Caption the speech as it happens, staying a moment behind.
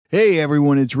Hey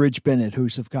everyone, it's Rich Bennett,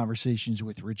 host of Conversations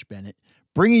with Rich Bennett,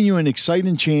 bringing you an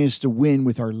exciting chance to win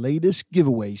with our latest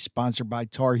giveaway sponsored by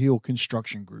Tar Heel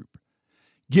Construction Group.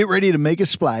 Get ready to make a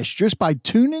splash just by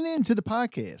tuning in to the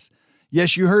podcast.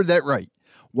 Yes, you heard that right.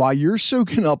 While you're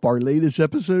soaking up our latest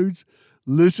episodes,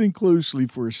 listen closely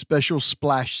for a special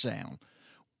splash sound.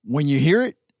 When you hear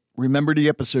it, remember the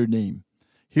episode name.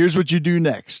 Here's what you do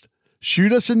next.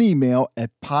 Shoot us an email at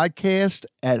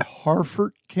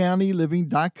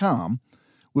podcast@harfordcountyliving.com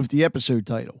with the episode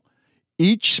title.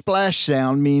 Each splash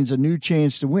sound means a new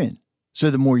chance to win.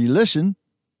 So the more you listen,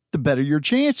 the better your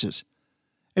chances.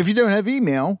 If you don't have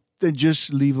email, then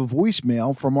just leave a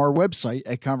voicemail from our website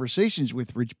at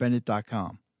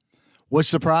conversationswithrichbennett.com.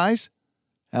 What's the prize?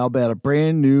 How about a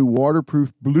brand new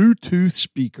waterproof Bluetooth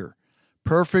speaker?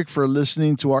 Perfect for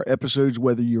listening to our episodes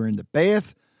whether you're in the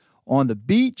bath, on the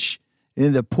beach,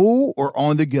 in the pool, or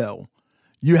on the go.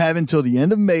 You have until the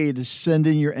end of May to send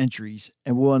in your entries,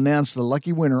 and we'll announce the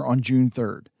lucky winner on June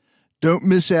 3rd. Don't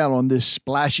miss out on this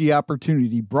splashy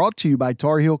opportunity brought to you by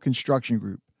Tar Heel Construction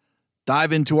Group.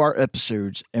 Dive into our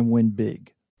episodes and win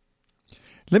big.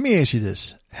 Let me ask you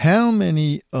this. How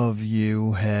many of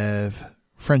you have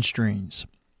French drains?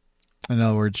 In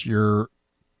other words, your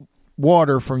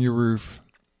water from your roof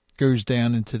goes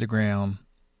down into the ground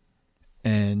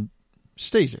and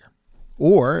stays there.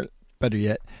 Or, better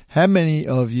yet, how many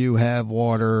of you have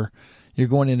water, you're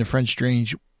going into French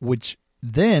drains, which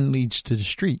then leads to the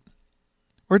street?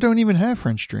 Or don't even have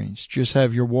French drains, just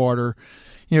have your water,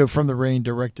 from the rain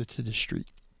directed to the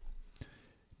street.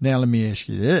 Now let me ask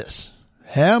you this.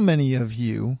 How many of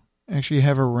you actually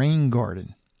have a rain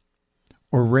garden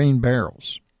or rain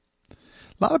barrels? A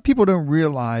lot of people don't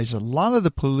realize a lot of the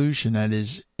pollution that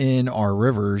is in our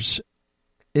rivers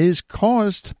is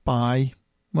caused by,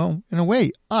 well, in a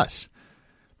way, us,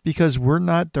 because we're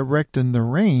not directing the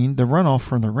runoff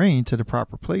from the rain to the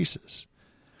proper places.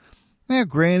 Now,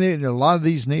 granted, a lot of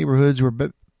these neighborhoods were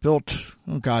built,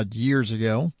 years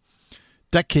ago,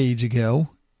 decades ago,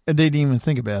 and they didn't even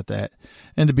think about that.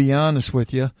 And to be honest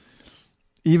with you,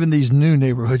 even these new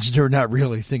neighborhoods, they're not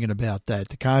really thinking about that.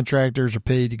 The contractors are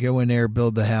paid to go in there,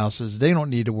 build the houses. They don't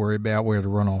need to worry about where the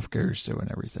runoff goes to and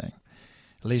everything.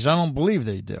 At least I don't believe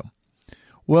they do.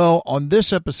 Well, on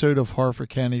this episode of Harford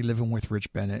County Living with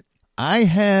Rich Bennett, I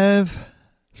have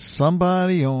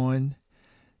somebody on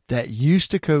that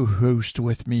used to co-host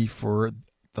with me for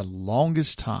the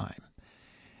longest time.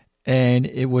 And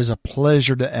it was a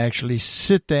pleasure to actually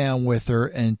sit down with her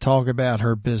and talk about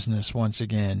her business once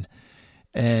again.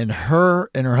 And her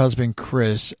husband,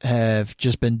 Chris, have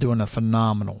just been doing a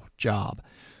phenomenal job.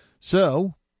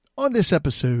 So, on this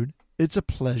episode, it's a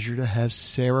pleasure to have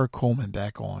Sarah Coleman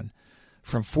back on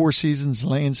from Four Seasons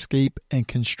Landscape and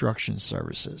Construction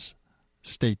Services.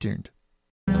 Stay tuned.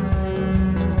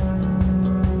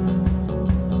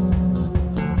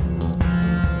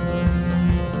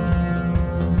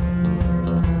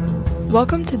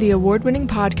 Welcome to the award-winning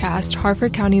podcast,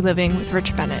 Harford County Living with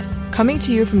Rich Bennett, coming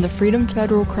to you from the Freedom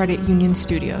Federal Credit Union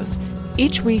studios.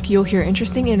 Each week, you'll hear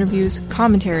interesting interviews,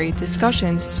 commentary,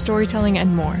 discussions, storytelling,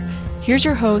 and more. Here's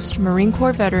your host, Marine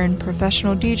Corps veteran,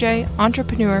 professional DJ,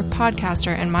 entrepreneur,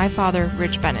 podcaster, and my father,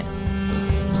 Rich Bennett.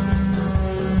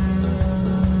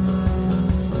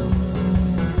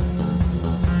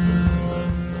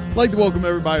 I'd like to welcome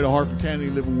everybody to Harford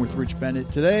County Living with Rich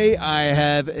Bennett. Today, I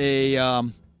have a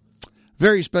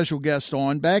very special guest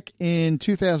on. Back in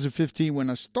 2015, when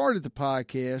I started the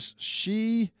podcast,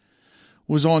 she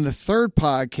was on the third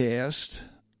podcast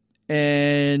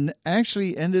and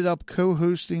actually ended up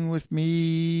co-hosting with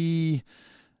me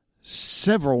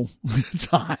several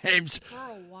times. For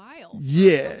a while.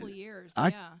 Yeah. A couple years.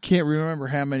 I can't remember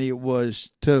how many it was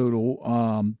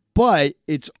total. But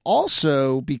it's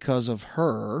also because of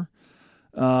her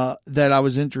that I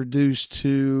was introduced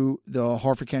to the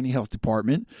Harford County Health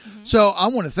Department. Mm-hmm. So I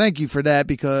want to thank you for that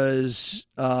because,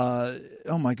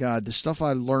 oh my God, the stuff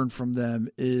I learned from them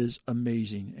is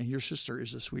amazing. And your sister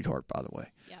is a sweetheart, by the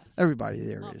way. Yes. Everybody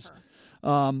there Love is.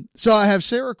 Her. So I have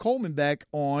Sarah Coleman back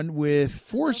on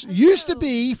with used to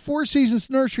be Four Seasons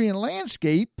Nursery and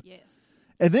Landscape. Yes.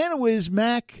 And then it was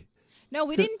Mac. No,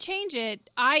 we didn't change it.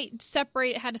 I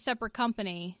had a separate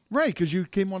company. Right, because you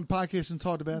came on the podcast and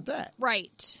talked about that.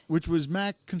 Right. Which was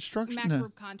Mac Construction? Mac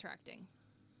Group Contracting.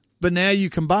 But now you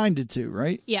combined the two,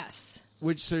 right? Yes.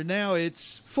 So now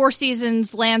it's Four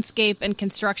Seasons Landscape and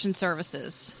Construction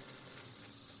Services.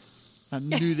 I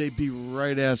knew they'd be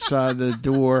right outside the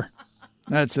door.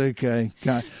 That's okay.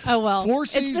 God. Oh, well. Four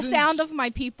It's Seasons. the sound of my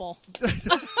people.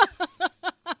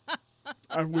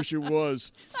 I wish it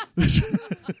was.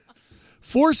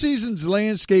 Four Seasons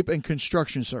Landscape and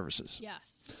Construction Services.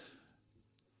 Yes.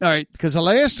 All right, because the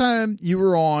last time you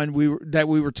were on, we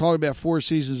were talking about Four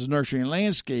Seasons of Nursery and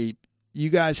Landscape. You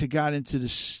guys had got into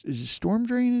this. Is it storm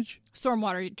drainage?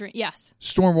 Stormwater drain. Yes.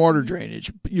 Stormwater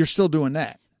drainage. You're still doing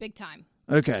that. Big time.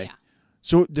 Okay. Yeah.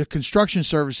 So the construction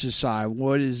services side,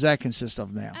 what does that consist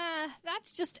of now?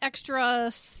 That's just extra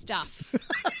stuff.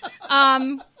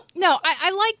 No,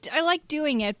 I liked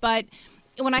doing it, but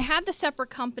when I had the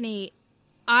separate company,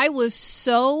 I was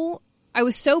so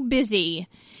busy,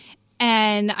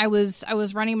 and I was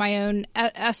running my own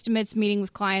estimates, meeting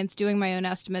with clients, doing my own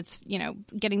estimates,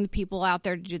 getting the people out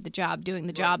there to do the job, doing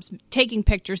the jobs, taking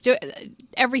pictures,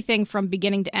 everything from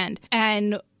beginning to end.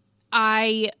 And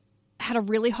I had a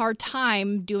really hard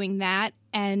time doing that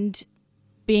and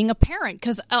being a parent,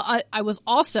 because I was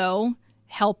also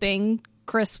helping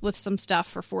Chris with some stuff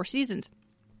for Four Seasons.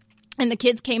 And the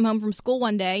kids came home from school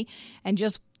one day and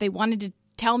they wanted to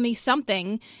tell me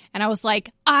something. And I was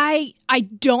like, I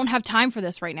don't have time for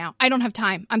this right now. I don't have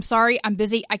time. I'm sorry. I'm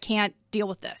busy. I can't deal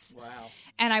with this. Wow.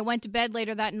 And I went to bed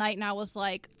later that night and I was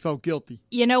like, felt guilty.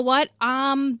 You know what?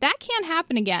 That can't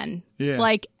happen again. Yeah.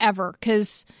 Like ever.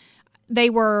 Because they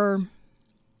were,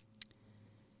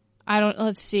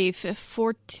 let's see,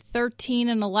 13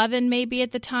 and 11 maybe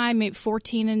at the time, maybe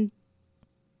 14 and,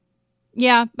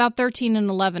 about 13 and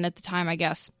 11 at the time, I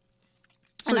guess.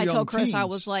 So and I told Chris, teens. I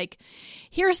was like,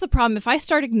 here's the problem. If I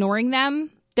start ignoring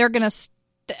them, then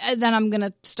I'm going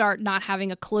to start not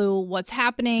having a clue what's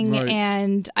happening. Right.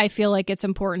 And I feel like it's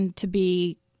important to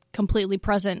be completely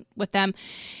present with them.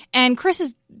 And Chris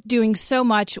is doing so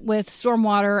much with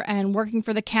stormwater and working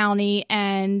for the county,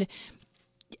 and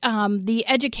the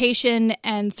education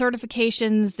and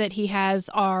certifications that he has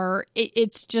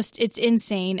it's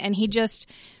insane. And he just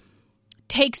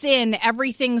takes in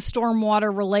everything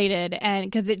stormwater related, and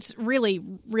because it's really,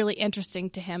 really interesting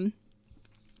to him.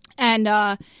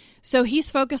 And so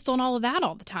he's focused on all of that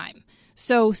all the time.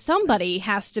 So somebody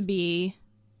has to be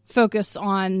focused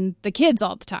on the kids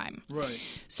all the time. Right.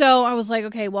 So I was like,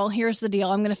 okay, well, here's the deal.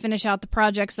 I'm going to finish out the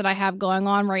projects that I have going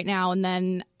on right now, and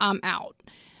then I'm out.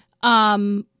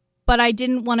 But I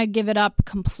didn't want to give it up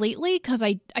completely, because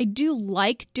I do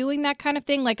like doing that kind of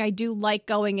thing. Like, I do like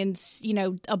going and,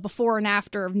 a before and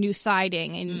after of new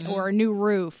siding and or a new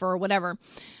roof or whatever.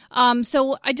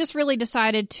 So I just really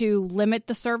decided to limit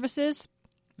the services.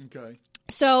 Okay.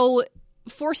 So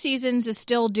Four Seasons is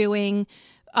still doing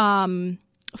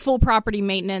full property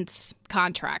maintenance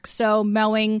contracts. So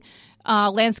mowing,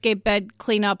 landscape bed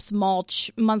cleanups,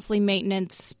 mulch, monthly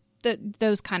maintenance,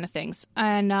 those kind of things.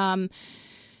 And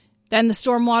then the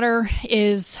stormwater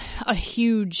is a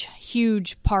huge,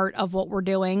 huge part of what we're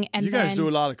doing. And you guys do a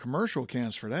lot of commercial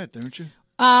accounts for that, don't you?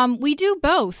 We do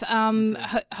both.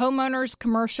 Homeowners,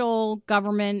 commercial,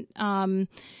 government,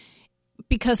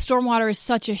 because stormwater is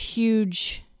such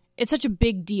a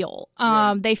big deal.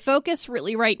 Right. They focus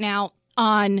really right now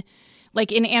on,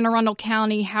 like, in Anne Arundel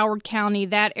County, Howard County,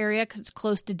 that area, because it's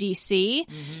close to D.C.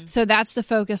 Mm-hmm. So that's the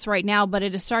focus right now, but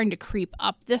it is starting to creep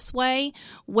up this way,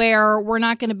 where we're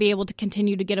not going to be able to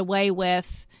continue to get away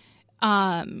with,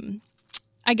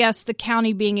 I guess, the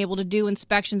county being able to do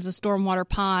inspections of stormwater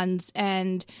ponds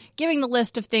and giving the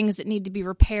list of things that need to be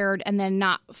repaired and then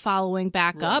not following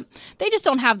back up. They just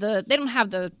don't have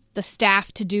the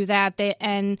staff to do that.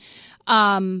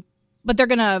 But they're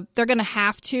gonna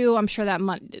have to. I'm sure that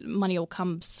money will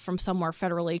come from somewhere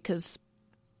federally, because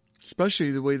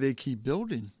especially the way they keep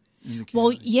building in the county.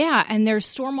 Well, yeah, and there's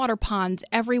stormwater ponds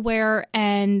everywhere.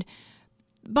 And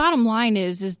bottom line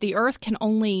is the earth can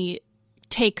only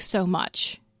take so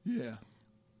much. Yeah.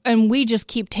 And we just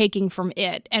keep taking from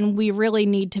it, and we really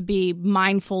need to be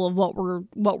mindful of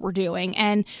what we're doing.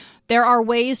 And there are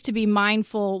ways to be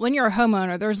mindful when you're a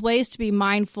homeowner. There's ways to be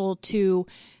mindful to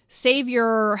save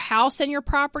your house and your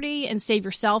property and save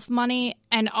yourself money,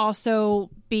 and also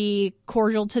be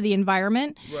cordial to the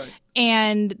environment. Right.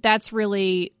 And that's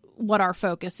really what our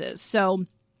focus is. So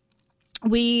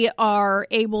we are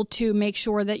able to make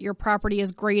sure that your property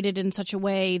is graded in such a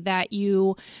way that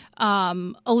you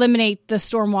eliminate the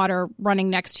stormwater running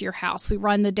next to your house. We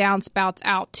run the downspouts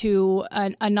out to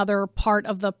another part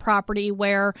of the property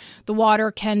where the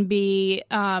water can be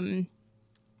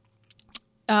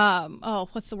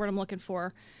what's the word I'm looking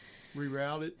for?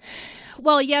 Rerouted?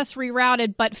 Well, yes,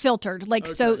 rerouted, but filtered. Like,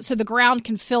 okay. So the ground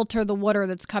can filter the water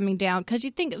that's coming down. Because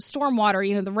you think of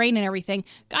stormwater, the rain and everything,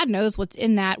 God knows what's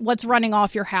in that, what's running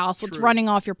off your house, what's running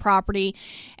off your property.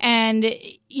 And,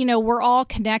 we're all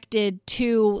connected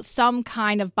to some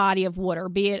kind of body of water,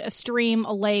 be it a stream,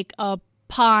 a lake, a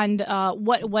pond,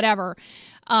 whatever,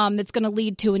 that's going to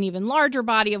lead to an even larger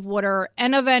body of water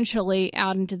and eventually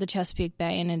out into the Chesapeake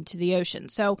Bay and into the ocean.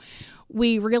 So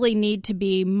we really need to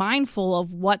be mindful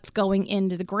of what's going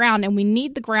into the ground, and we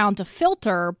need the ground to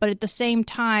filter, but at the same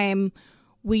time,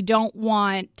 we don't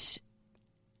want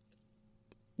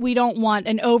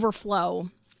an overflow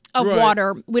of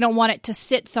water. We don't want it to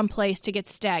sit someplace to get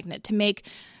stagnant, to make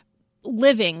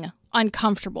living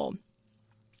uncomfortable.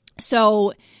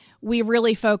 So we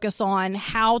really focus on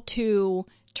how to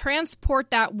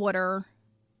transport that water,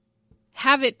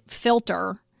 have it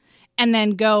filter, and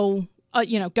then go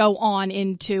on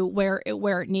into where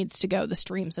it needs to go, the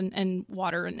streams and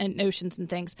water and oceans and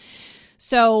things.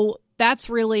 So that's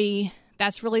really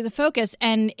the focus.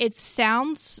 And it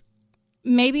sounds,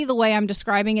 maybe the way I'm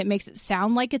describing it makes it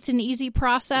sound like it's an easy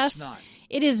process. It's not.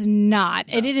 It is not.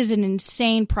 No. It is an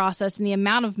insane process, and the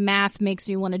amount of math makes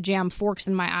me want to jam forks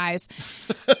in my eyes.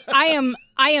 I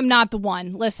am not the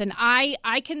one. Listen, I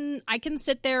can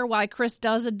sit there while Chris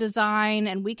does a design,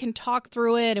 and we can talk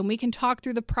through it, and we can talk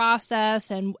through the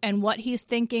process and what he's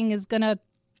thinking is going to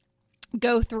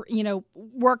go through,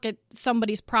 work at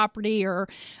somebody's property or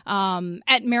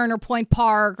at Mariner Point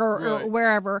Park or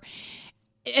wherever.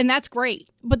 And that's great.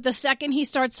 But the second he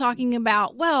starts talking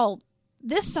about, well,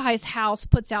 this size house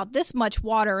puts out this much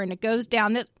water and it goes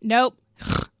down this, nope,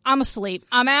 I'm asleep.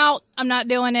 I'm out. I'm not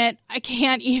doing it. I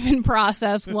can't even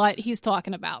process what he's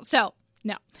talking about. So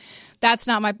no, that's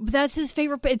his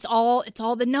favorite. It's all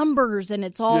the numbers, and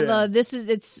it's all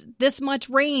it's this much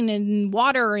rain and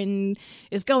water and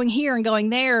is going here and going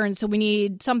there. And so we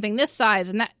need something this size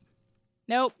and that.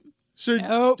 Nope. So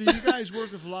nope. Do you guys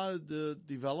work with a lot of the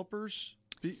developers?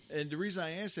 And the reason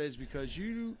I ask that is because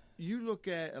you look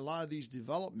at a lot of these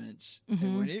developments,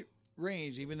 and when it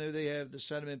rains, even though they have the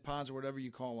sediment ponds or whatever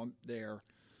you call them there,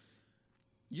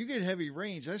 you get heavy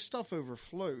rains, that stuff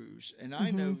overflows. And I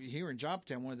know here in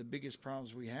Jopletown, one of the biggest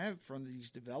problems we have from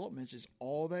these developments is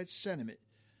all that sediment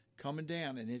coming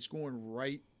down, and it's going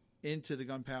right into the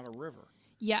Gunpowder River.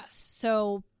 Yes.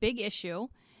 So big issue.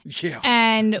 Yeah.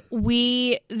 And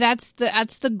that's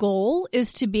the goal,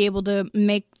 is to be able to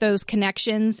make those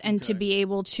connections and to be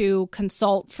able to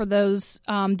consult for those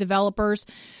developers,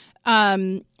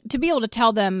 to be able to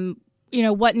tell them,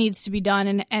 what needs to be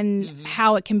done and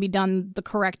how it can be done the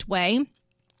correct way.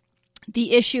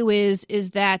 The issue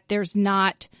is that there's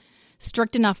not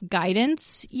strict enough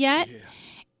guidance yet. Yeah.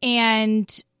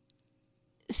 And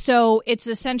so it's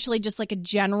essentially just like a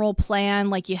general plan.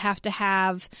 Like you have to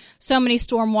have so many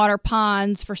stormwater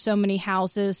ponds for so many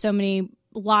houses, so many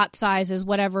lot sizes,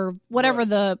 whatever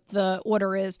the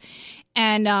order is.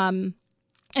 And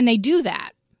they do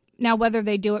that. Now, whether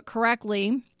they do it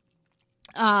correctly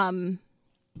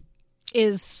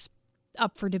is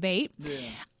up for debate. Yeah.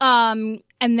 And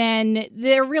then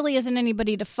there really isn't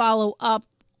anybody to follow up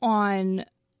on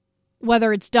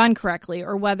whether it's done correctly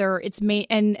or whether it's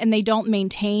and they don't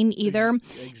maintain either.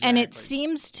 Exactly. And it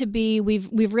seems to be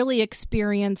we've really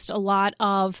experienced a lot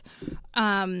of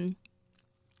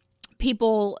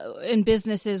people in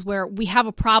businesses where we have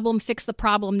a problem, fix the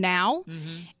problem now,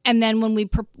 and then when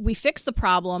we fix the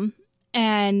problem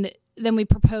and then we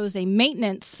propose a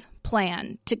maintenance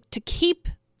plan to keep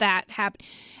that happen,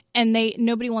 and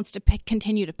nobody wants to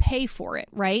continue to pay for it,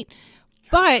 right?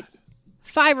 But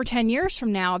 5 or 10 years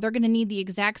from now, they're going to need the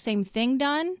exact same thing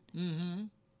done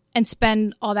and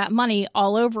spend all that money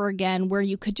all over again, where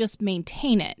you could just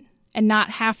maintain it and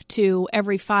not have to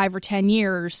every 5 or 10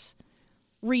 years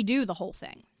redo the whole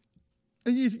thing.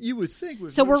 And you would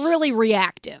think so we're really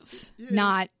reactive,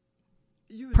 not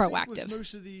proactive. With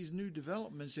most of these new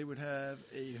developments, they would have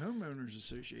a homeowners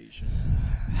association.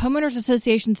 Homeowners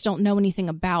associations don't know anything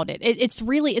about it. It's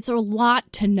a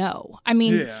lot to know. I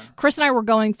mean, Chris and I were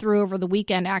going through over the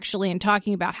weekend actually and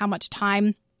talking about how much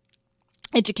time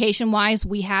education-wise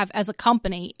we have as a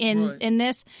company in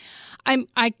this.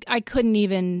 I couldn't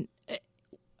even.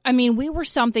 I mean, we were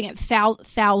something at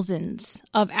thousands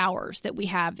of hours that we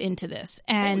have into this,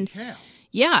 and holy cow.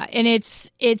 Yeah, and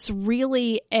it's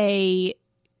really a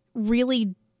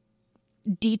really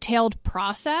detailed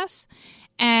process.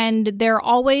 And they're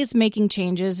always making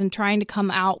changes and trying to come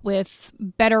out with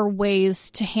better ways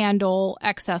to handle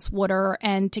excess water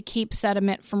and to keep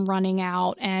sediment from running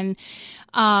out. And,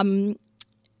 those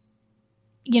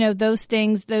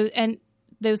things,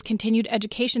 those continued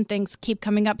education things keep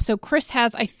coming up. So Chris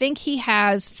I think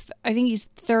he's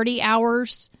 30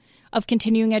 hours of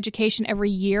continuing education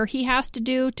every year he has to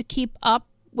do to keep up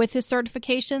with his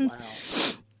certifications. Wow.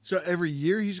 So every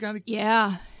year he's got to...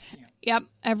 Yeah. Yep,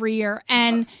 every year.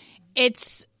 And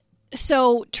it's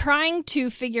so trying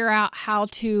to figure out how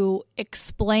to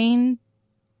explain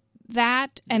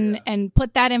that and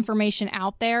put that information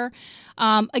out there.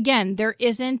 Again, there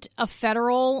isn't a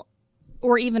federal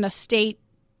or even a state.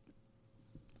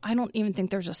 I don't even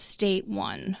think there's a state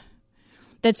one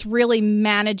that's really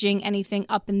managing anything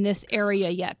up in this area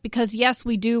yet. Because, yes,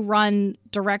 we do run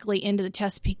directly into the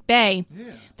Chesapeake Bay.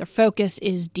 Yeah. Their focus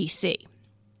is D.C.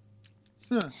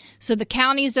 Huh. So the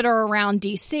counties that are around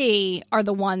D.C. are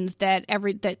the ones that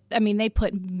they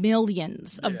put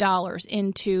millions of dollars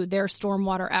into their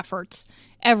stormwater efforts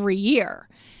every year.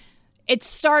 It's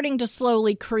starting to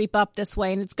slowly creep up this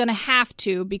way, and it's going to have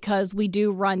to because we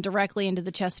do run directly into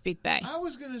the Chesapeake Bay. I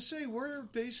was going to say we're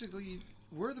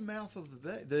the mouth of the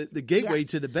bay, the gateway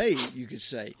to the bay, you could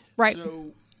say. Right.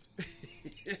 So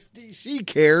if D.C.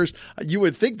 cares, you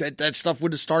would think that stuff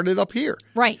would have started up here.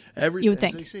 Right. You would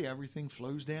think. As they say, everything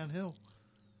flows downhill.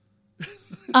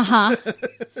 Uh-huh.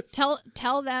 Tell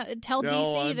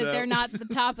DC that they're not the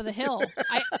top of the hill.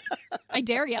 I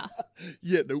dare ya.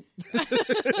 Yeah, nope.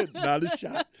 Not a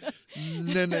shot.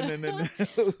 No.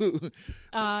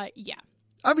 Yeah.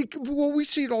 I mean, well, we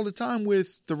see it all the time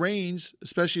with the rains,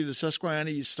 especially the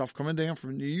Susquehanna stuff coming down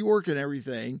from New York and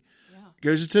everything. Yeah.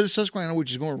 Goes into the Susquehanna,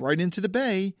 which is going right into the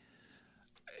bay.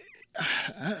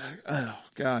 Oh,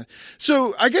 God.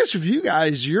 So I guess if you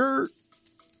guys,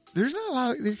 there's not a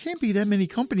lot, there can't be that many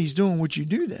companies doing what you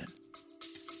do then.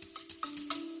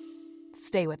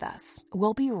 Stay with us.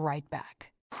 We'll be right back.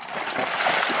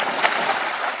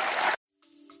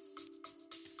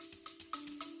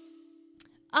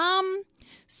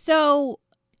 So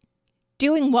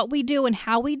doing what we do and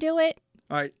how we do it?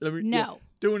 All right. No. Yeah,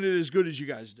 doing it as good as you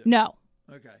guys do. No.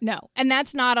 Okay. No. And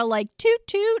that's not a toot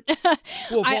toot.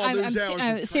 Well,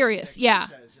 I'm serious. Yeah.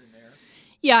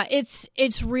 Yeah,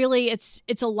 it's really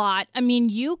a lot. I mean,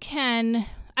 you can,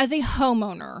 as a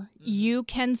homeowner, you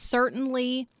can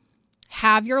certainly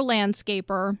have your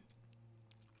landscaper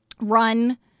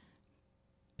run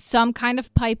some kind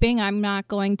of piping. I'm not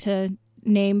going to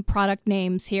name product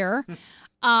names here.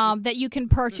 That you can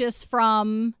purchase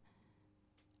from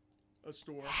a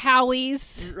store,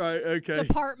 Howie's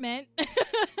department,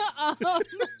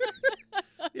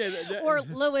 or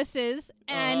Lewis's,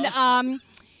 and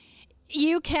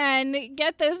you can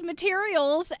get those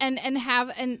materials and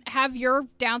have your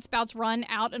downspouts run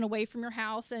out and away from your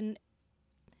house, and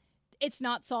it's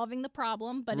not solving the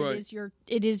problem, but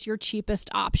it is your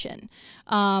cheapest option.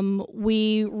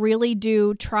 We really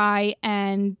do try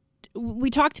and we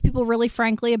talk to people really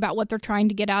frankly about what they're trying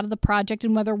to get out of the project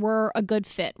and whether we're a good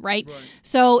fit, right?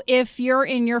 So if you're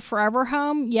in your forever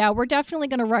home, we're definitely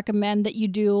going to recommend that you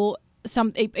do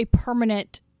a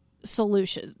permanent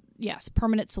solution. Yes,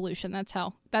 permanent solution. That's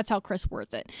how Chris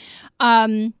words it.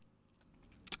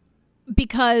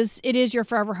 Because it is your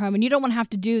forever home, and you don't want to have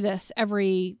to do this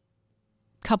every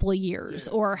couple of years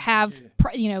or have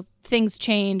things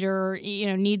change or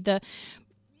need the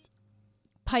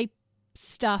pipe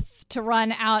stuff to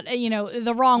run out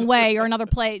the wrong way or another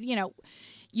place.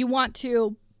 You want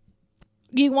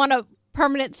a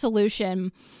permanent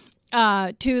solution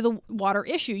to the water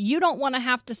issue. You don't want to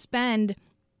have to spend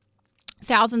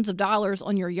thousands of dollars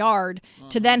on your yard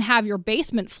to then have your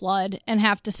basement flood and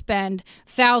have to spend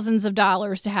thousands of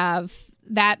dollars to have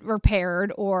that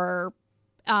repaired or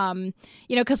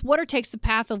because water takes the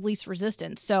path of least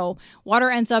resistance. So water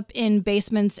ends up in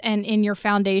basements and in your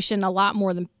foundation a lot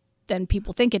more than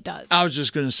people think it does. I was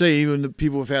just going to say, even the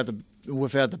people without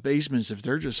the basements, if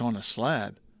they're just on a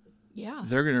slab,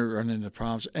 they're going to run into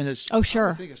problems. And it's I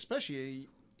think especially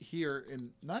here in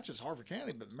not just Harford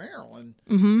County but Maryland,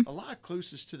 a lot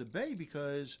closest to the bay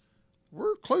because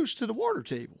we're close to the water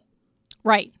table,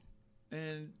 right?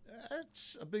 And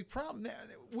that's a big problem.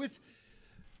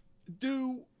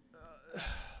 Do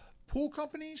pool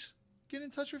companies get in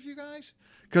touch with you guys?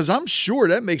 Because I'm sure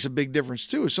that makes a big difference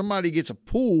too. If somebody gets a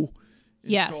pool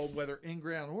installed, whether in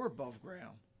ground or above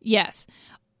ground. Yes.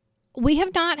 We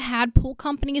have not had pool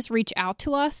companies reach out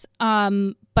to us,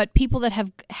 but people that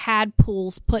have had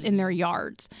pools put in their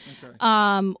yards,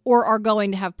 or are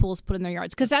going to have pools put in their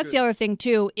yards. Because that's the other thing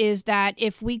too, is that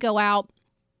if we go out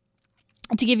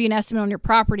to give you an estimate on your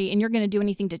property and you're going to do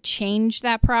anything to change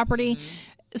that property,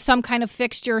 some kind of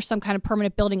fixture, some kind of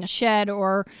permanent building, a shed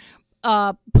or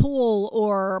pool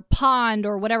or pond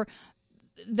or whatever,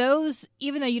 those,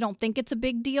 even though you don't think it's a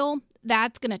big deal,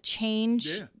 that's going to change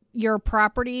your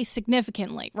property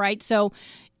significantly, right? So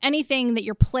anything that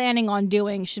you're planning on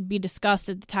doing should be discussed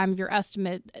at the time of your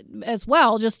estimate as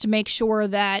well, just to make sure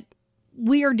that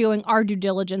we are doing our due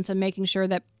diligence and making sure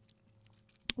that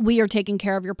we are taking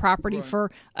care of your property for,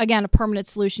 again, a permanent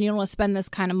solution. You don't want to spend this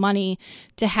kind of money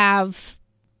to have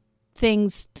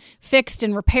things fixed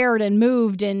and repaired and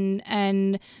moved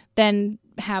and then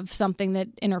have something that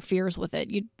interferes with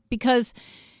it. Because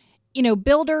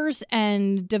builders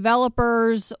and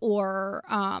developers or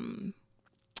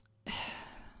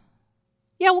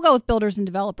we'll go with builders and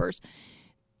developers.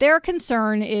 Their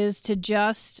concern is to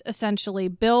just essentially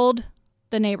build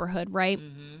the neighborhood, right?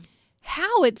 Mm-hmm.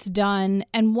 How it's done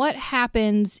and what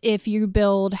happens if you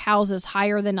build houses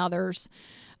higher than others,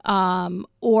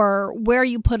 or where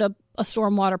you put a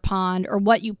stormwater pond or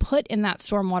what you put in that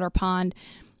stormwater pond,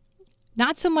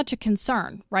 not so much a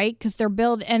concern, right? Because they're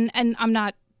built, and I'm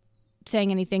not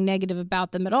saying anything negative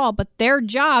about them at all, but their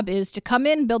job is to come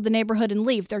in, build the neighborhood, and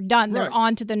leave. They're done. Right. They're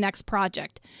on to the next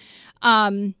project.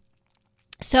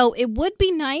 So it would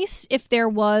be nice if there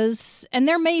was, and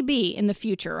there may be in the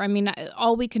future. I mean,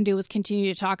 all we can do is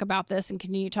continue to talk about this and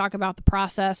continue to talk about the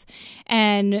process.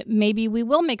 And maybe we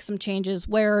will make some changes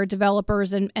where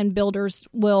developers and builders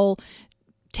will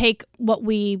take what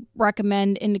we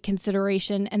recommend into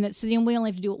consideration. And that, so then we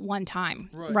only have to do it one time,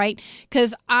 right?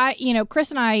 Because Chris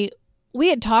and I, we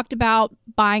had talked about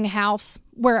buying a house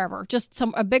wherever, just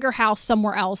a bigger house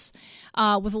somewhere else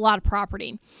with a lot of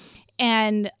property.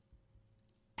 And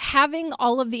having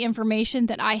all of the information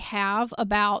that I have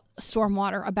about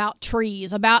stormwater, about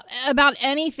trees, about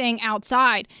anything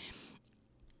outside,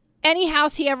 any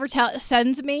house he ever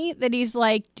sends me that he's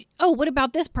like, oh, what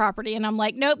about this property? And I'm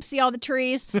like, nope, see all the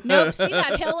trees? Nope, see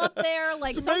that hill up there?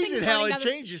 Like, it's amazing how it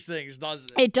changes things,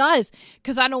 doesn't it? It does,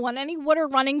 because I don't want any water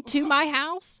running to my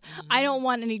house. Mm-hmm. I don't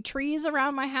want any trees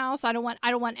around my house. I don't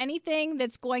want anything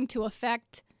that's going to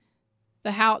affect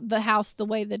the house the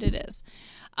way that it is.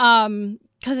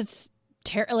 Because it's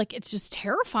it's just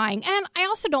terrifying, and I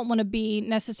also don't want to be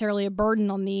necessarily a burden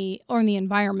on the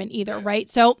environment either, right?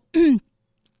 So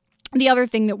the other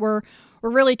thing that we're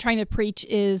really trying to preach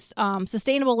is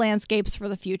sustainable landscapes for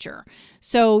the future.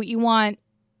 So you want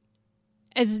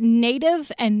as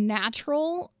native and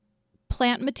natural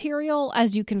plant material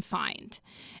as you can find,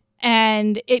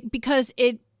 and because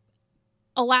it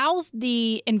allows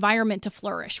the environment to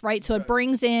flourish, right? So it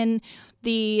brings in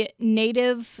the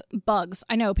native bugs.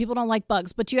 I know people don't like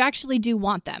bugs, but you actually do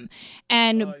want them.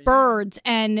 And birds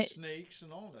and snakes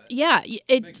and all that. Yeah.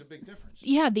 It makes a big difference.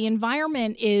 Yeah. The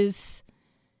environment is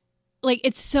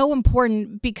it's so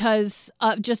important because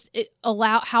of just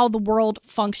how the world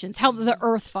functions, how the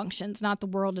earth functions, not the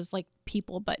world as like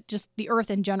people, but just the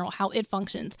earth in general, how it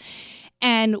functions.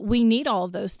 And we need all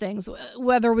of those things,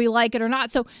 whether we like it or not.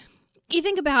 So you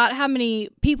think about how many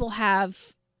people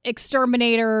have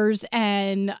exterminators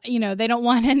and, they don't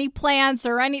want any plants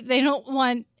they don't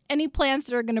want any plants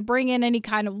that are going to bring in any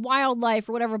kind of wildlife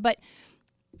or whatever. But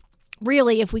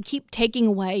really, if we keep taking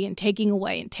away and taking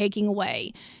away and taking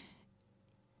away,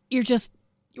 we're just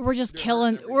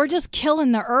killing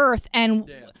the earth. And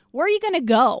where are you going to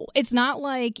go? It's not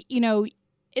like,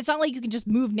 it's not like you can just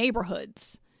move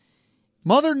neighborhoods.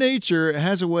 Mother Nature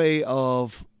has a way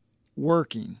of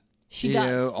working. She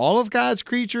does. All of God's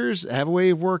creatures have a way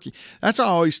of working. That's how I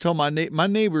always tell my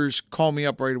neighbors call me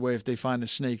up right away if they find a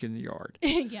snake in the yard.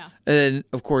 Yeah. And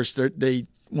of course they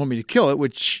want me to kill it,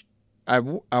 which I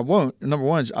won't. Number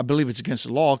one is I believe it's against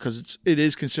the law because it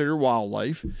is considered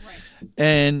wildlife. Right.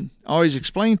 And I always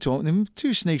explain to them, the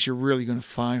two snakes you're really going to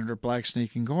find are black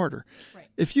snake and garter. Right.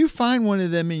 If you find one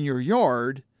of them in your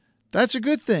yard, that's a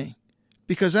good thing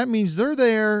because that means they're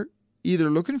there either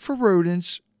looking for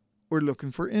rodents or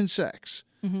looking for insects.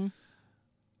 Mm-hmm.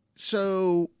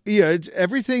 So,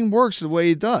 everything works the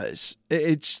way it does.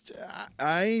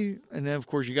 And then of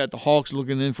course you got the hawks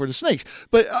looking in for the snakes.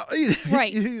 But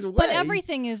right. Either way. But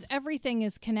everything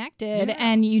is connected,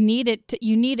 and you need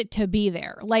it to be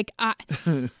there. Like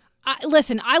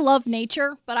listen, I love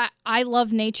nature, but I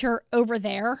love nature over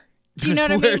there. Do you know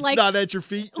what I mean? Where it's not at your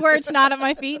feet. Where it's not at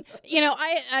my feet.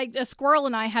 A squirrel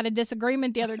and I had a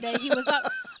disagreement the other day. He was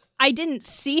up. I didn't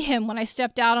see him when I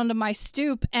stepped out onto my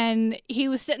stoop, and he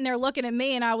was sitting there looking at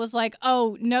me, and I was like,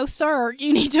 oh, no, sir,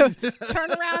 you need to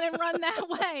turn around and run that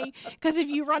way, because if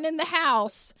you run in the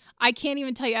house, I can't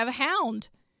even tell you, I have a hound.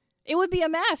 It would be a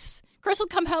mess. Chris would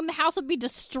come home, the house would be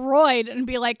destroyed, and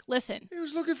be like, listen, he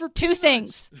was looking for two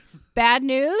things. Bad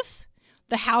news,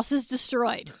 the house is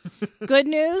destroyed. Good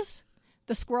news,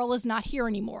 the squirrel is not here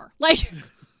anymore.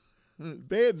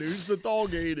 Bad news, the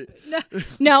dog ate it.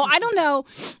 No, I don't know.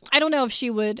 I don't know if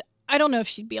she would. I don't know if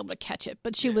she'd be able to catch it,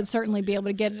 but she would certainly be able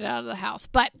to get it out of the house.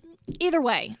 But either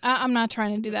way, I'm not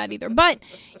trying to do that either. But,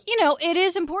 it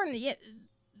is important.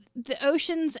 The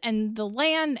oceans and the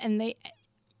land and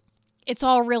it's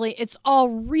all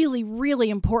really, really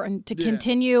important to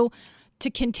continue to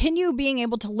continue being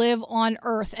able to live on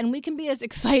Earth. And we can be as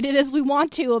excited as we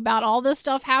want to about all this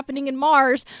stuff happening in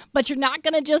Mars, but you're not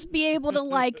going to just be able to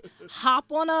like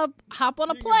hop on a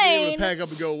plane. Pack up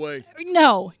and go away.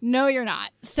 No, you're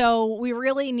not. So we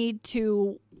really need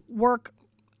to work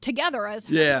together as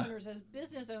homeowners, as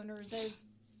business owners, as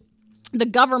the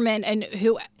government, and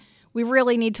who we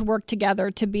really need to work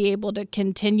together to be able to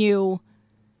continue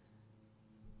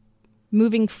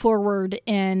moving forward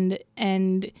and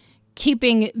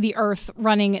keeping the Earth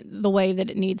running the way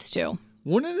that it needs to.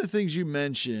 One of the things you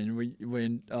mentioned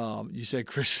when you said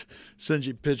Chris sends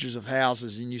you pictures of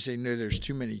houses and you say, no, there's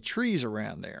too many trees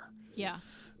around there. Yeah.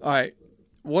 All right.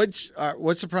 What's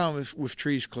the problem with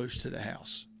trees close to the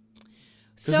house?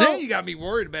 Because So- now you got me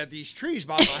worried about these trees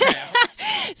by my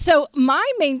house. So my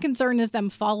main concern is them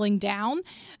falling down.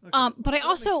 But I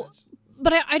also...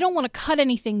 But I don't want to cut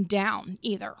anything down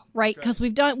either, right? Because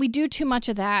we do too much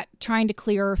of that trying to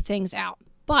clear things out.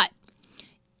 But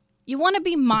you want to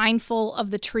be mindful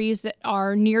of the trees that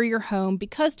are near your home,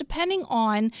 because depending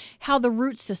on how the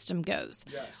root system goes,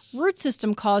 root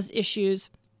system can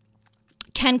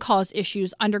cause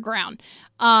issues underground.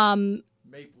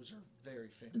 Maples are very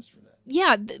famous for that.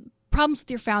 Yeah. Problems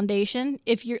with your foundation,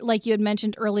 if you're like you had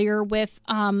mentioned earlier with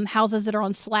houses that are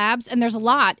on slabs, and there's a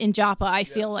lot in Joppa. I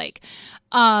feel like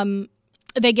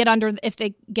they get under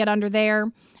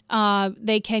there,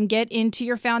 they can get into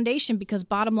your foundation, because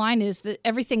bottom line is that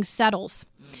everything settles,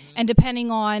 and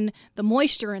depending on the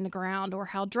moisture in the ground or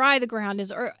how dry the ground is,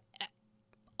 or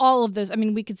all of those. I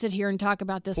mean, we could sit here and talk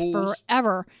about this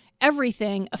forever.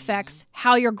 Everything affects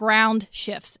how your ground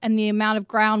shifts and the amount of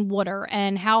ground water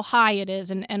and how high it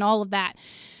is and all of that.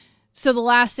 So the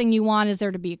last thing you want is there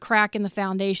to be a crack in the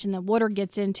foundation that water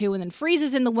gets into and then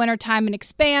freezes in the wintertime and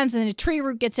expands, and then a tree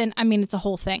root gets in. I mean, it's a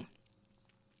whole thing.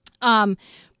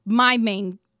 My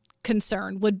main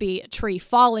concern would be a tree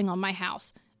falling on my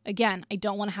house. Again, I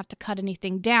don't want to have to cut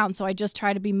anything down, so I just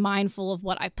try to be mindful of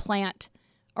what I plant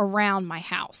around my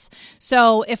house.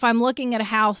 So if I'm looking at a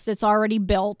house that's already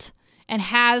built and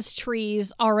has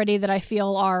trees already that I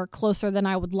feel are closer than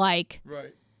I would like,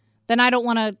 Right. then I don't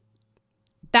want to,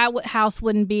 that house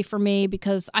wouldn't be for me,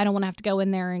 because I don't want to have to go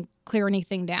in there and clear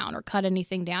anything down or cut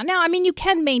anything down. Now, I mean, you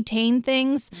can maintain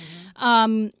things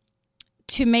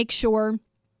to make sure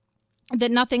that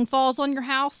nothing falls on your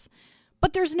house,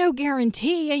 but there's no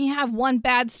guarantee. And you have one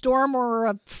bad storm or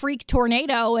a freak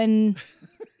tornado and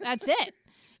that's it.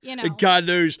 You know. And God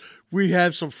knows we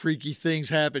have some freaky things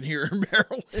happen here in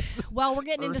Maryland. Well, we're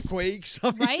getting earthquakes,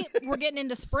 right? We're getting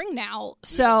into spring now.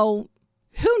 So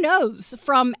who knows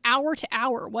from hour to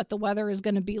hour what the weather is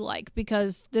going to be like,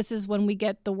 because this is when we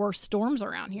get the worst storms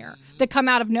around here that come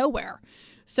out of nowhere.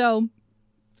 So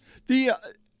the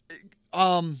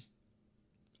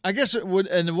I guess it would,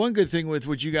 and the one good thing with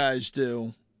what you guys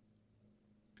do,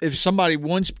 if somebody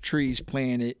wants trees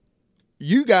planted,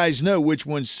 you guys know which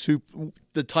ones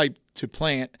the type to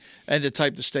plant and the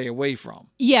type to stay away from.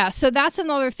 Yeah, so that's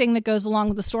another thing that goes along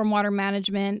with the stormwater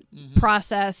management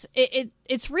process.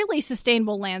 It's really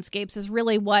sustainable landscapes is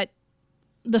really what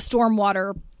the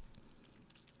stormwater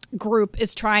group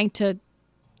is trying to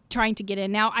get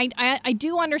in. Now, I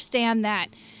do understand that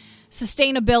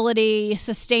sustainability,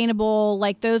 sustainable,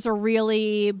 like those are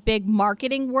really big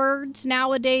marketing words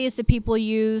nowadays that people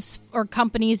use, or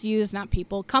companies use, not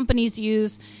people, companies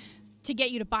use to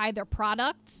get you to buy their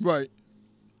products. Right.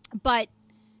 But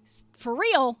for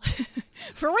real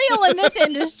in this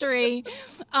industry,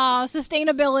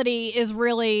 sustainability is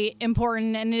really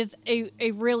important, and it is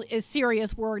a really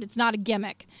serious word. It's not a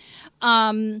gimmick.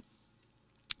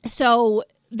 So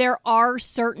there are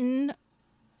certain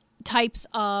types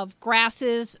of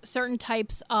grasses, certain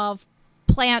types of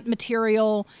plant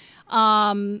material,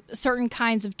 certain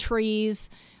kinds of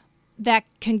trees that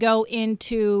can go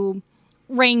into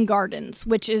rain gardens,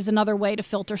 which is another way to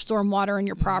filter stormwater in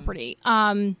your property.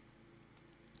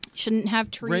 Shouldn't have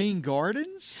trees. Rain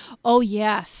gardens? Oh,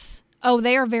 yes. Oh,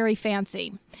 they are very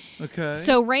fancy. Okay.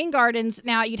 So rain gardens,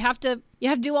 now you have to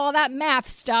do all that math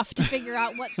stuff to figure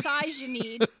out what size you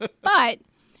need. But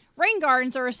rain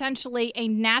gardens are essentially a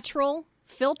natural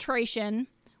filtration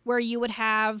where you would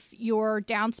have your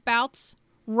downspouts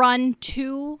run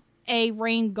to a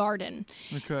rain garden.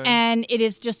 Okay. And it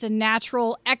is just a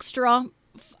natural extra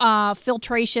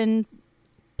filtration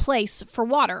place for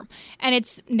water. And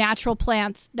it's natural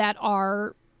plants that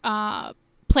are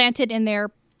planted in there,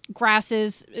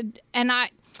 grasses. And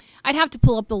I'd have to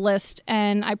pull up the list,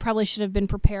 and I probably should have been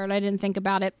prepared. I didn't think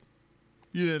about it.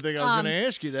 You didn't think I was going to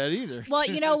ask you that either. Well,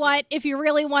 you know what? If you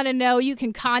really want to know, you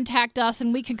can contact us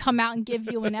and we can come out and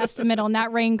give you an estimate on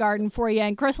that rain garden for you.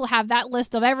 And Chris will have that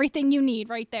list of everything you need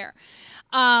right there.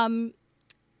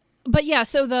 But yeah,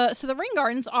 so the rain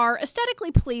gardens are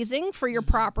aesthetically pleasing for your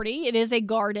property. It is a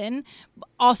garden.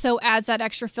 Also adds that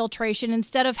extra filtration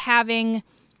instead of having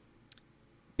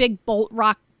big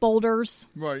rock boulders.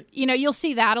 Right. You know, you'll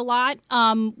see that a lot,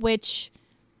 which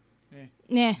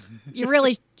you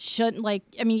really shouldn't. Like,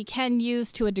 I mean, you can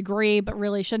use to a degree, but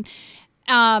really shouldn't.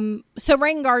 So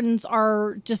rain gardens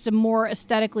are just a more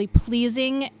aesthetically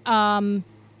pleasing and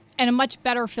a much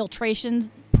better filtration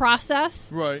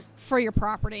process for your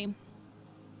property.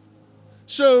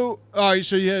 So, all right,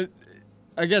 so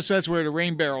I guess that's where the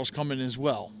rain barrels come in as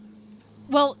well.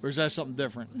 Well, or is that something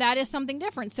different? That is something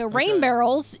different. So rain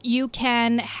barrels you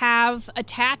can have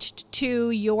attached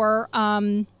to your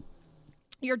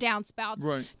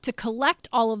downspouts to collect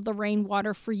all of the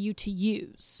rainwater for you to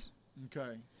use.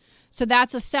 Okay. So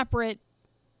that's a separate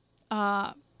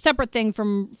thing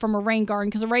from a rain garden,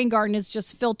 because a rain garden is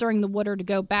just filtering the water to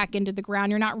go back into the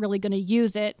ground. You're not really going to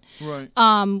use it. Right.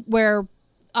 Where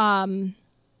the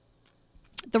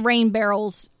rain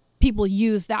barrels, people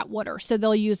use that water. So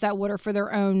they'll use that water for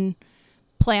their own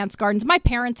plants, gardens. My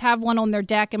parents have one on their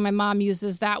deck, and my mom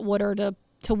uses that water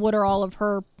to water all of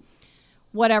her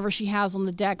whatever she has on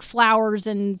the deck, flowers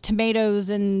and tomatoes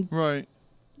and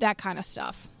that kind of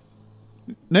stuff.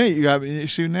 Now you got me.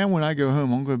 See, now when I go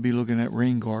home, I'm going to be looking at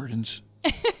rain gardens.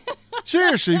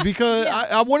 Seriously, because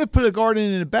I want to put a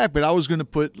garden in the back, but I was going to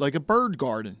put like a bird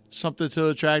garden, something to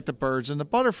attract the birds and the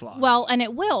butterflies. Well, and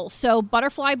it will. So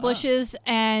butterfly bushes,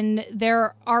 and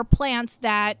there are plants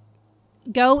that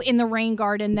go in the rain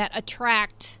garden that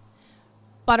attract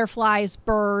butterflies,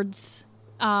 birds,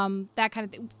 that kind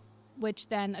of thing, which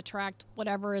then attract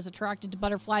whatever is attracted to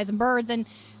butterflies and birds. And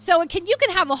so you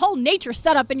can have a whole nature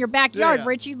setup in your backyard,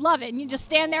 Rich. You'd love it. And you just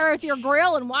stand there with your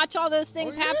grill and watch all those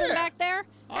things happen back there.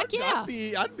 Heck yeah.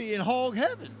 I'd be in hog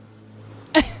heaven.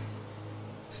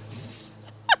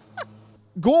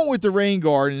 Going with the rain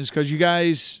gardens, because you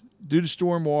guys do the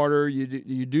storm water,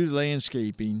 you do the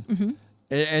landscaping. Mm-hmm.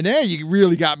 And now you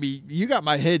really got me, you got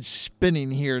my head spinning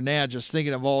here now just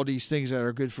thinking of all these things that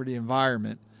are good for the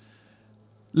environment.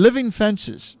 Living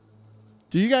fences.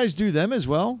 Do you guys do them as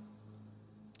well?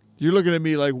 You're looking at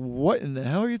me like, what in the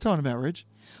hell are you talking about, Rich?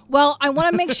 Well, I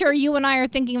want to make sure you and I are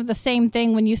thinking of the same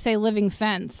thing when you say living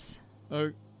fence.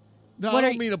 No, I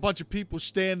don't mean a bunch of people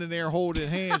standing there holding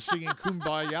hands singing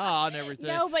Kumbaya and everything.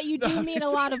 No, but you do mean a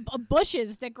lot of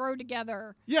bushes that grow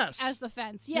together as the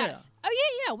fence. Yes. Yeah.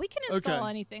 Oh, yeah. We can install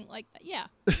anything like that. Yeah.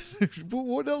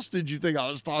 What else did you think I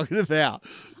was talking about?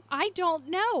 I don't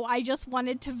know. I just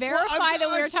wanted to verify that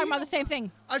we were talking about the same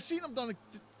thing. I've seen them done a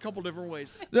couple different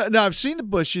ways. No, I've seen the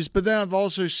bushes, but then I've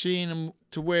also seen them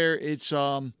to where it's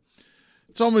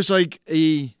almost like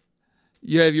you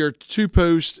have your two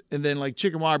posts and then like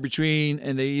chicken wire between,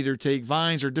 and they either take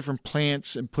vines or different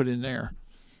plants and put in there.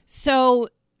 So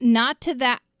not to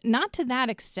that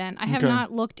extent. I have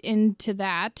not looked into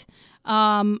that.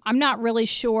 I'm not really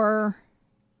sure.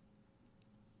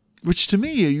 Which to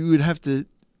me, you would have to,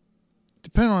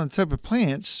 depending on the type of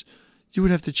plants, you would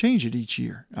have to change it each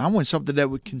year. I want something that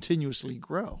would continuously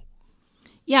grow.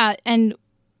 Yeah, and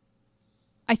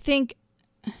I think,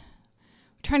 I'm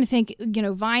trying to think,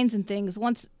 vines and things,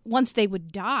 once they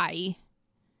would die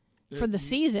for the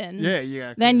season,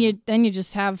 then you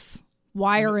just have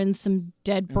wire and some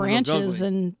dead branches,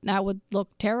 and that would look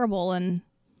terrible. And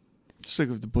stick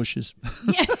with the bushes.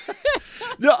 Yeah.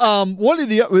 One of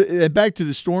the back to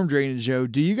the storm drainage, Joe.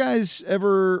 Do you guys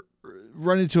ever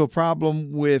run into a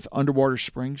problem with underwater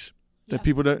springs that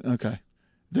people don't? Okay,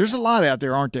 there's a lot out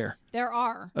there, aren't there? There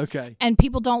are. Okay, and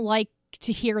people don't like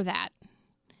to hear that,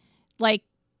 like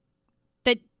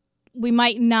that we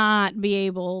might not be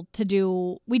able to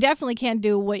do. We definitely can't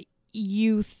do what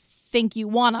you think you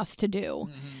want us to do.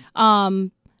 Mm-hmm.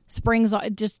 Springs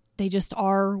they just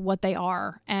are what they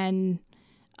are, and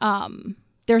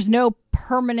there's no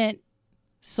permanent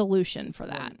solution for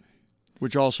that.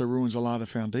 Which also ruins a lot of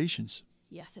foundations.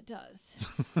 Yes, it does.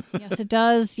 Yes, it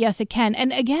does. Yes, it can.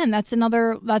 And again, that's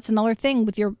another thing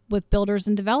with builders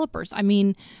and developers. I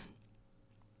mean,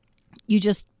 you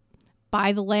just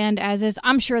buy the land as is.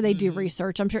 I'm sure they do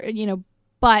research. I'm sure,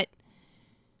 but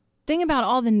think about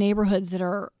all the neighborhoods that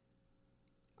are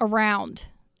around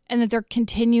and that they're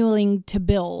continuing to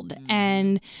build.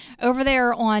 And over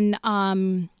there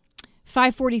on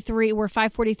 543, where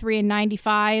 543 and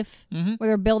 95, where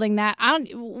they're building that.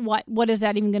 What is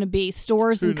that even going to be?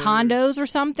 Stores and condos or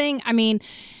something? I mean,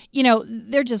 you know,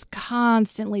 they're just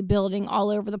constantly building all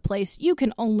over the place. You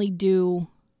can only do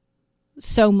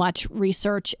so much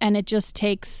research, and it just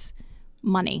takes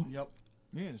money. Yep.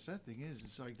 Yeah, the sad thing is,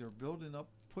 it's like they're building up,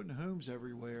 putting homes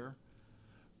everywhere,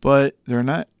 but they're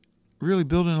not really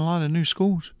building a lot of new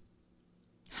schools.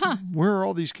 Huh. Where are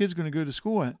all these kids going to go to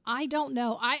school at? I don't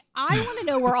know. I want to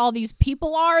know where all these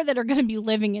people are that are going to be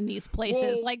living in these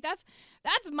places. Well, like, that's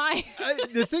my...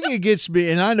 The thing that gets me,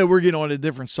 and I know we're getting on a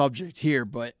different subject here,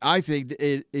 but I think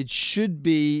it should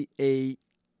be a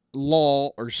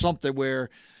law or something where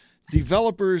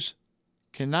developers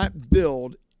cannot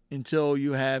build until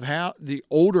you have the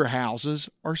older houses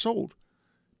are sold.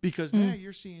 Because now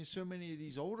you're seeing so many of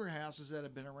these older houses that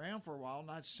have been around for a while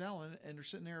not selling, and they're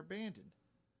sitting there abandoned.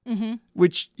 Mm-hmm.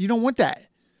 Which you don't want that.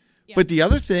 Yeah. But the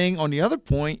other thing, on the other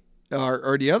point,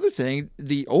 or the other thing,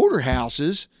 the older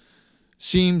houses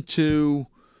seem to,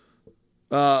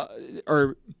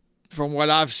 or from what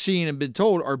I've seen and been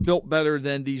told, are built better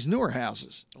than these newer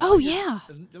houses. Oh, yeah.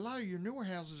 A lot of your newer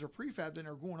houses are prefab, then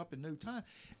they're going up in no time.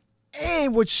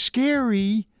 And what's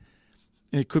scary,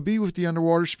 it could be with the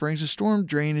underwater springs and storm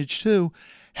drainage too,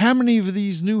 how many of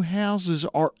these new houses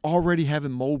are already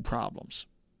having mold problems?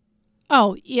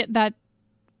 Oh, yeah, that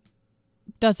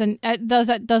doesn't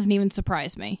even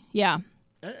surprise me. Yeah.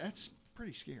 That's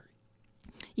pretty scary.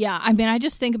 Yeah, I mean, I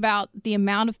just think about the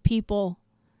amount of people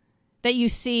that you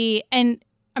see, and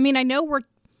I mean, I know we're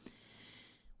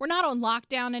not on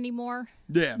lockdown anymore.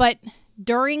 Yeah. But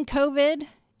during COVID,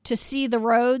 to see the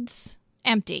roads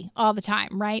empty all the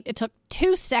time, right? It took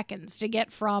 2 seconds to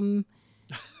get from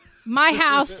my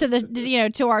house to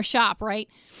to our shop, right?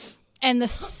 And the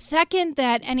second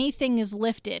that anything is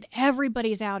lifted,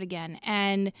 everybody's out again.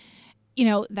 And, you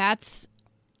know, that's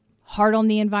hard on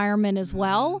the environment as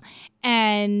well.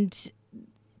 And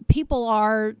people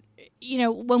are, you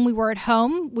know, when we were at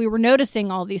home, we were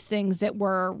noticing all these things that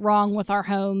were wrong with our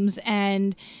homes.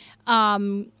 And,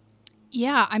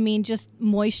 yeah, I mean, just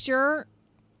moisture,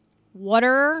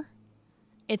 water,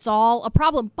 it's all a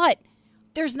problem. But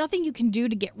there's nothing you can do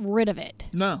to get rid of it.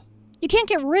 No. You can't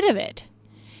get rid of it.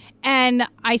 And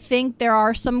I think there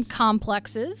are some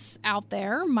complexes out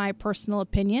there, my personal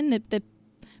opinion, that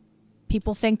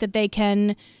people think that they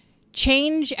can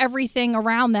change everything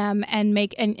around them and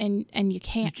make and you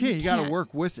can't. You got to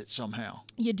work with it somehow.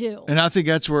 You do. And I think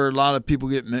that's where a lot of people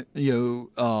get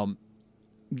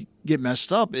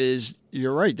messed up is,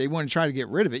 you're right, they want to try to get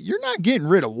rid of it. You're not getting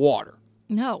rid of water.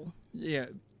 No. Yeah,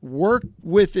 work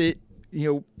with it.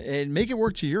 And make it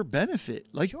work to your benefit.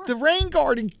 Like the rain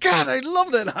garden. God, I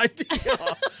love that idea.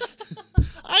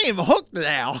 I am hooked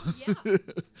now. Yeah.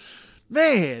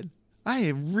 Man, I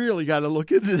have really got to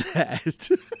look into that.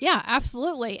 Yeah,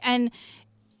 absolutely. And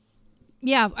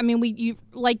yeah, I mean, you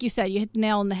like you said, you hit the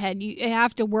nail on the head. You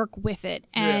have to work with it.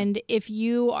 And if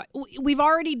we've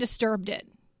already disturbed it,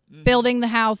 building the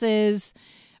houses,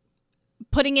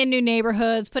 putting in new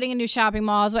neighborhoods, putting in new shopping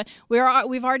malls, but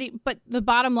but the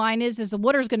bottom line is the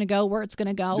water's going to go where it's going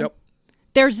to go. Yep.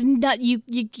 There's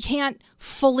you can't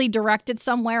fully direct it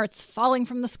somewhere. It's falling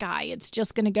from the sky. It's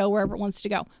just going to go wherever it wants to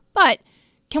go. But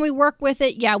can we work with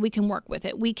it? Yeah, we can work with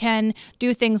it. We can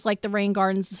do things like the rain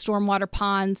gardens, the stormwater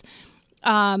ponds,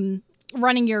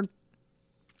 running your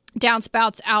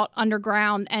downspouts out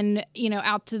underground and,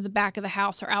 out to the back of the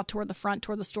house or out toward the front,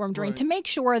 toward the storm drain, to make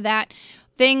sure that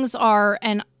things are,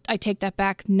 and I take that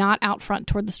back, not out front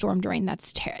toward the storm drain.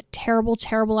 That's terrible,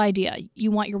 terrible idea.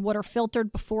 You want your water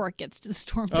filtered before it gets to the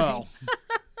storm drain. Oh.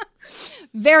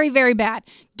 Very, very bad.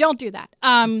 Don't do that.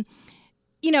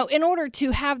 In order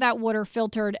to have that water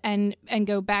filtered and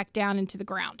go back down into the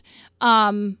ground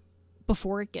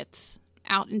before it gets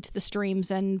out into the streams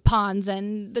and ponds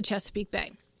and the Chesapeake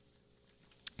Bay.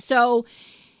 So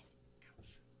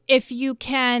if you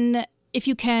can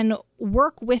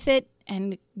work with it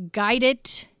and guide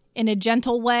it in a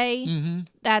gentle way,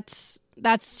 that's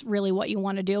really what you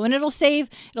want to do. And it'll save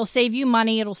you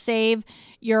money. It'll save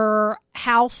your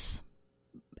house,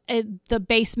 the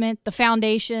basement, the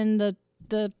foundation,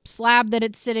 the slab that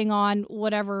it's sitting on,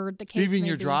 whatever the case may be. Even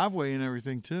your driveway and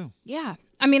everything too. Yeah.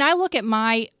 I mean, I look at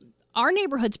our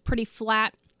neighborhood's pretty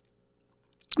flat,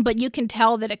 but you can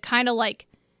tell that it kind of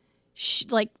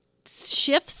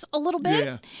shifts a little bit.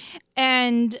 Yeah.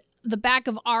 And the back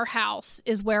of our house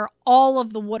is where all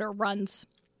of the water runs.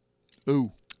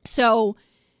 Ooh. So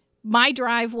my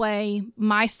driveway,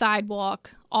 my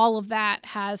sidewalk, all of that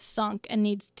has sunk and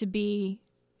needs to be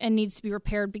needs to be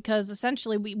repaired, because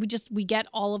essentially we get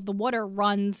all of the water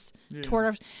runs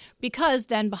toward us, because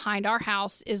then behind our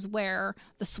house is where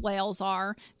the swales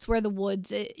are. It's where the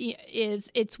woods is.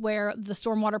 It's where the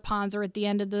stormwater ponds are at the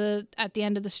end of the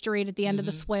street, at the end of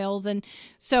the swales, and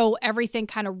so everything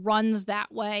kind of runs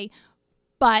that way.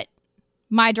 But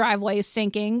my driveway is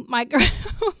sinking. My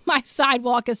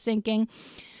sidewalk is sinking.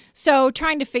 So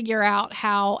trying to figure out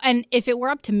how, and if it were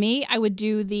up to me, I would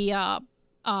do the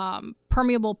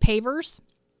permeable pavers.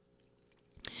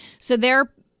 So they're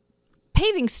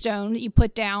paving stone that you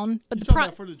put down, but you talking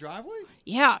about for the driveway?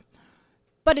 Yeah,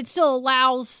 but it still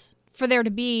allows for there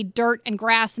to be dirt and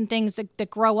grass and things that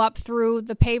grow up through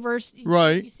the pavers.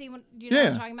 Right. You see what? Do you know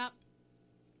what I'm talking about?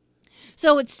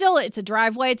 So it's a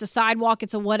driveway, it's a sidewalk,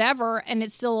 it's a whatever, and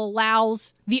it still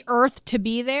allows the earth to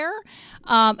be there.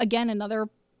 Again, another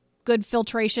good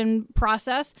filtration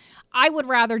process. I would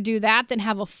rather do that than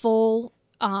have a full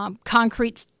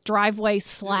concrete driveway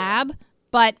slab.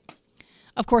 But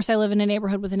of course, I live in a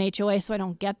neighborhood with an HOA, so I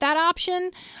don't get that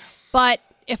option. But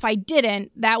if I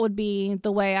didn't, that would be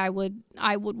the way I would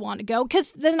want to go,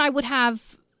 because then I would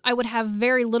have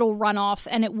very little runoff,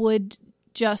 and it would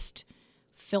just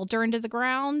filter into the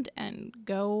ground and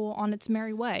go on its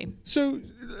merry way. So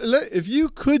if you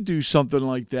could do something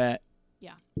like that,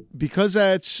 because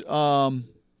that's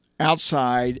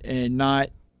outside and not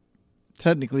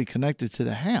technically connected to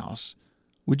the house,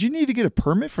 would you need to get a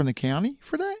permit from the county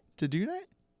for that, to do that?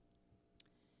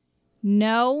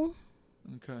 No.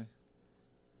 Okay.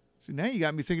 So now you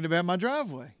got me thinking about my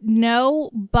driveway.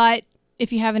 No, but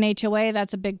if you have an HOA,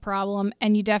 that's a big problem,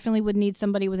 and you definitely would need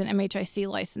somebody with an MHIC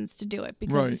license to do it,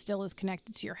 because it still is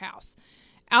connected to your house.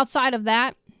 Outside of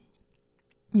that,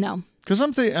 no. Because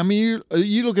I'm thinking, I mean,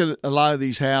 you look at a lot of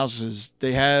these houses,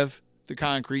 they have the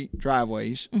concrete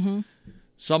driveways. Mm-hmm.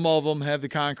 Some of them have the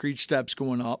concrete steps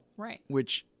going up, right?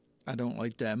 Which I don't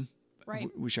like them. Right.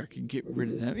 Wish I could get rid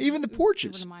of them. Even the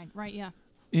porches. Get rid of mine. Right, yeah.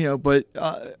 You know, but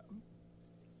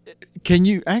could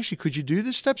you do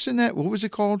the steps in that? What was it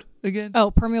called again?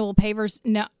 Oh, permeable pavers?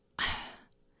 No.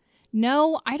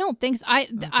 No, I don't think so.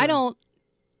 I don't.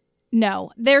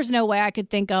 No, there's no way I could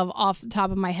think of off the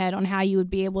top of my head on how you would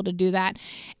be able to do that.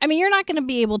 I mean, you're not going to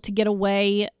be able to get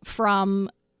away from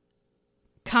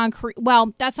concrete.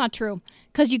 Well, that's not true,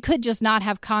 because you could just not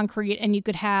have concrete, and you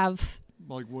could have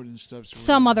like wooden steps,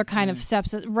 some other kind of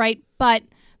steps, right? But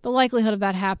the likelihood of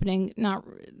that happening, not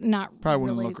probably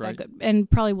really wouldn't look that right, good, and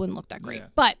probably wouldn't look that great. Yeah.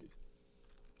 But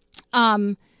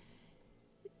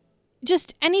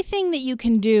just anything that you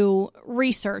can do,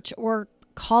 research or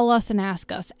call us and ask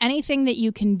us. Anything that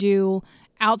you can do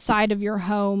outside of your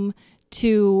home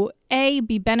to A,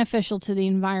 be beneficial to the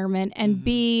environment, and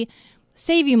B,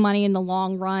 save you money in the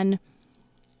long run,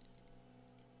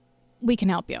 we can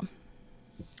help you.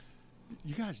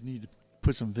 You guys need to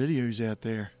put some videos out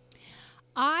there.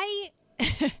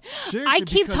 Seriously, I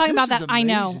keep talking about that.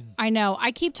 Amazing. I know.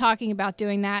 I keep talking about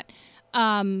doing that.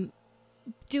 Doing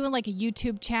like a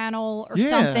YouTube channel or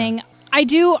something. I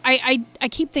do. I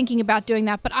keep thinking about doing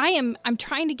that, but I'm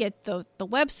trying to get the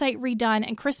website redone,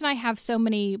 and Chris and I have so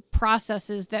many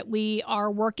processes that we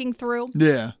are working through.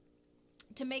 Yeah.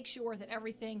 To make sure that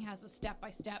everything has a step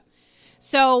by step.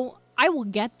 So I will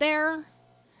get there,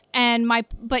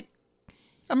 but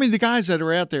I mean, the guys that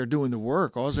are out there doing the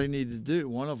work, all they need to do,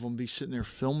 one of them be sitting there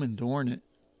filming during it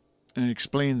and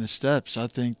explaining the steps. I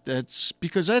think that's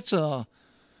because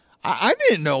I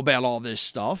didn't know about all this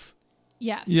stuff.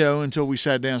 Yes. You know, until we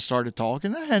sat down and started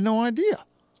talking. I had no idea.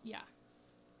 Yeah.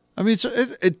 I mean, it's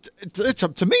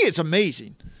to me, it's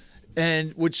amazing.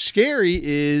 And what's scary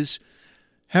is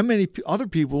how many other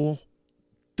people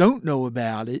don't know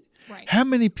about it. Right. How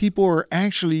many people are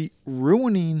actually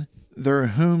ruining their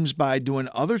homes by doing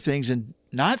other things and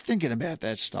not thinking about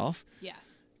that stuff.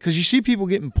 Yes. Because you see people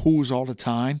getting pools all the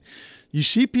time. You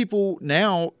see people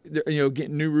now,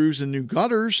 getting new roofs and new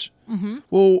gutters. Mm-hmm.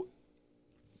 Well,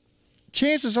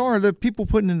 chances are the people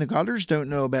putting in the gutters don't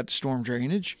know about the storm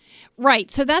drainage. Right.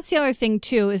 So that's the other thing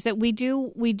too, is that we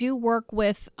do work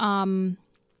with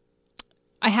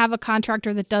I have a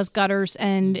contractor that does gutters,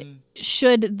 and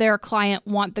should their client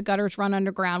want the gutters run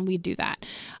underground, we do that.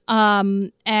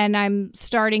 And I'm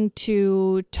starting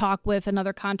to talk with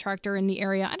another contractor in the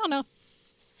area. I don't know if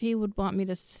he would want me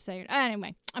to say it.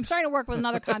 Anyway, I'm starting to work with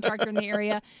another contractor in the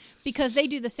area because they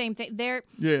do the same thing.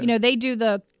 They do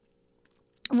the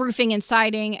roofing and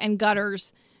siding and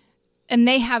gutters, and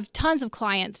they have tons of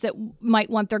clients that might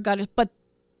want their gutters, but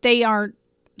they aren't.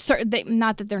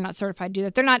 Not that they're not certified to do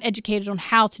that. They're not educated on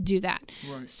how to do that.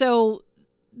 Right. So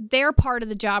their part of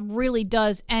the job really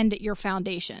does end at your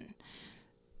foundation.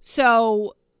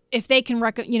 So if they can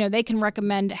they can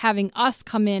recommend having us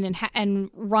come in and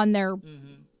run their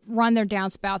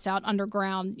downspouts out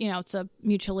underground. It's a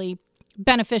mutually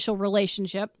beneficial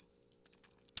relationship.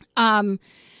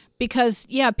 Because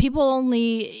people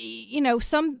only,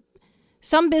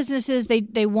 some businesses,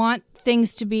 they want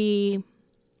things to be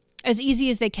as easy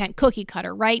as they can, cookie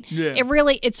cutter, right? Yeah.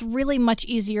 It's really much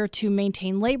easier to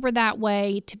maintain labor that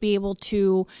way, to be able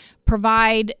to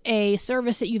provide a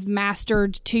service that you've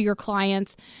mastered to your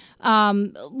clients.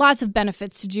 Lots of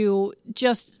benefits to do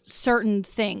just certain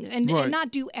things and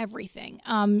not do everything.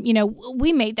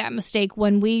 We made that mistake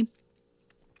when we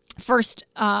first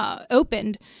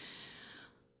opened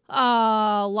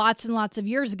lots and lots of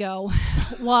years ago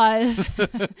was,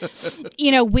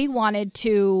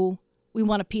 we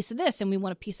want a piece of this and we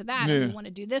want a piece of that and we want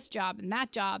to do this job and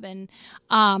that job. And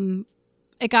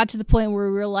it got to the point where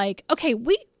we were like, okay,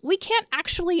 we can't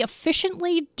actually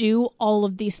efficiently do all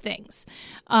of these things.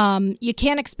 You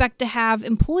can't expect to have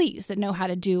employees that know how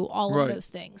to do all of those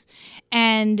things.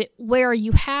 And where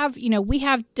you have, we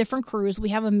have different crews. We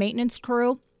have a maintenance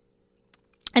crew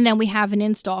and then we have an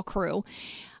install crew.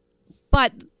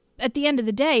 But at the end of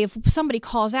the day, if somebody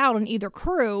calls out on either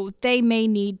crew, they may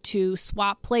need to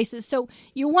swap places. So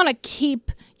you want to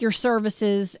keep your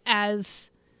services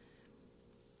as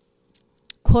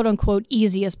quote unquote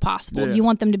easy as possible. Yeah. You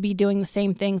want them to be doing the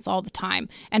same things all the time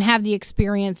and have the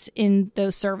experience in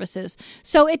those services.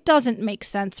 So it doesn't make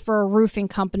sense for a roofing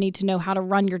company to know how to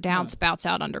run your downspouts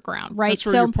out underground, right? That's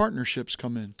where your partnerships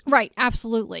come in. Right,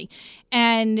 absolutely.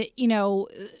 And,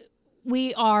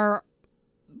 we are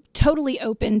totally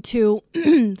open to,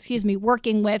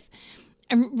 working with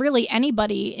really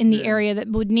anybody in the area that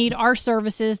would need our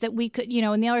services that we could,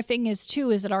 and the other thing is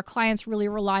that our clients really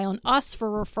rely on us for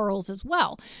referrals as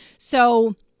well.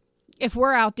 So if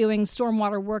we're out doing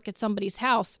stormwater work at somebody's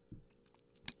house,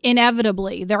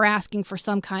 inevitably they're asking for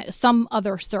some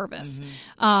other service.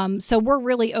 So we're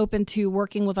really open to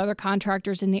working with other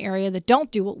contractors in the area that don't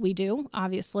do what we do,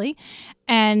 obviously,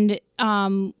 and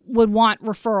would want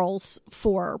referrals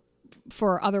for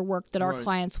other work that our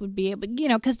clients would be able,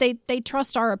 because they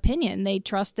trust our opinion. They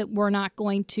trust that we're not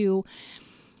going to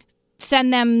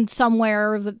send them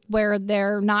somewhere where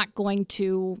they're not going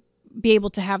to be able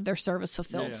to have their service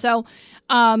fulfilled. Yeah. So,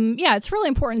 it's really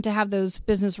important to have those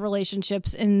business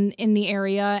relationships in the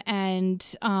area. And,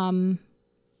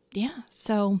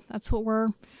 so that's what we're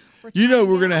we're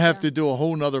going to have to do a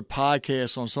whole nother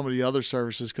podcast on some of the other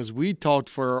services because we talked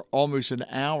for almost an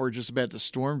hour just about the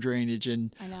storm drainage.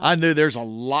 And I know there's a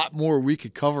lot more we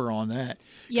could cover on that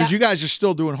because you guys are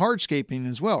still doing hardscaping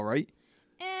as well, right?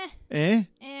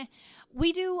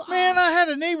 We do. Man, I had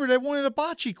a neighbor that wanted a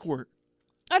bocce court.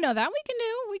 Oh no, that we can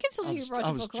do. We can still do your bocce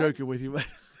I was court. joking with you.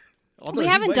 We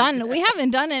haven't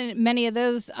done many of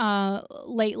those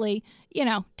lately.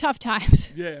 Tough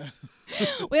times. Yeah.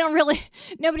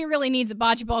 Nobody really needs a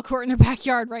bocce ball court in their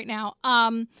backyard right now.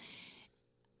 And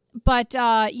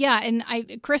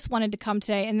Chris wanted to come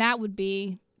today, and that would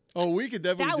be. Oh, we could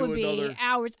definitely do another. Be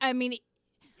hours. I mean,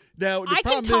 now the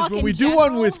problem is when we do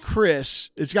one with Chris,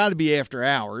 it's got to be after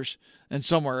hours and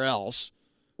somewhere else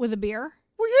with a beer.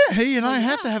 Well, yeah, he and I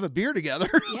have to have a beer together.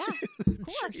 Yeah, of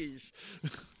course. Jeez.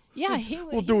 Yeah,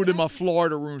 we'll do it in my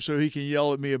Florida room so he can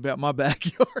yell at me about my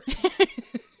backyard.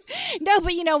 No,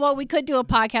 but you know what? We could do a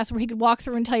podcast where he could walk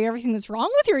through and tell you everything that's wrong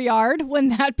with your yard.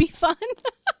 Wouldn't that be fun?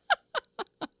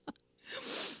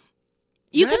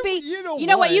 You could be. You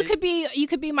know what? You could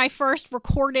be my first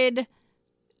recorded.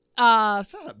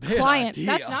 That's not a bad client. idea.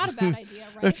 That's not a bad idea,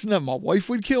 right? That's not. My wife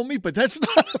would kill me, but that's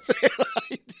not a bad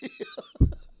idea.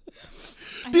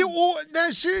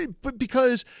 But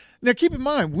because now, keep in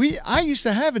mind, I used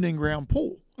to have an in-ground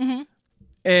pool,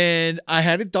 and I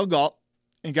had it dug up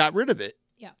and got rid of it.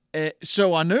 Yeah.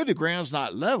 So I know the ground's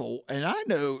not level, and I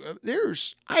know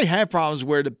I have problems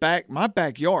where my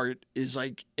backyard is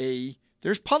like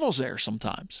there's puddles there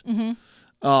sometimes.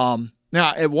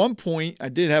 Now, at one point, I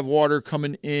did have water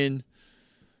coming in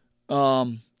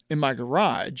my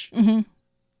garage,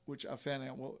 which I found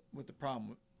out what the problem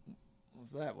with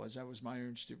that was. That was my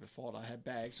own stupid fault. I had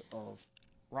bags of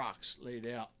rocks laid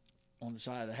out on the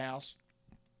side of the house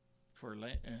for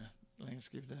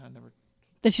landscape that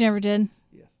you never did.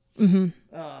 Yes.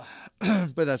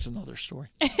 But that's another story.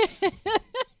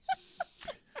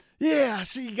 Yeah,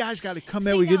 see, you guys got to come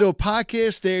out. We could do a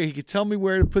podcast there. He could tell me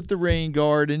where to put the rain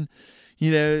garden,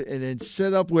 and then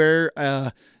set up where.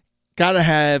 Got to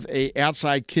have a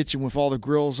outside kitchen with all the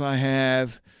grills I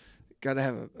have. Got to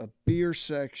have a beer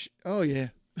section. Oh yeah.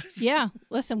 Yeah.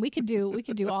 Listen, we could do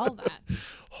all of that.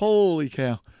 Holy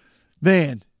cow,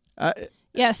 man!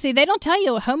 Yeah, see, they don't tell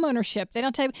you home ownership. They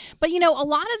don't tell you. But, a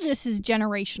lot of this is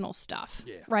generational stuff,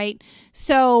 right?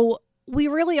 So we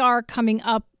really are coming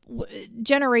up,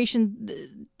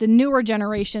 the newer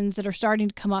generations that are starting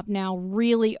to come up now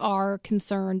really are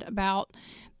concerned about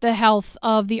the health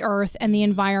of the earth and the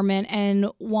environment and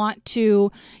want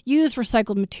to use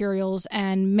recycled materials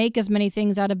and make as many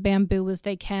things out of bamboo as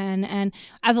they can. And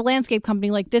as a landscape company,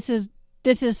 like this is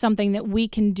something that we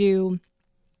can do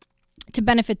to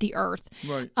benefit the earth.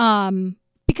 Right.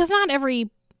 Because not every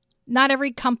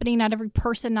company, not every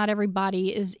person, not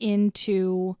everybody is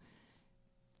into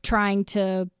trying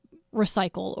to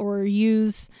recycle or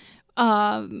use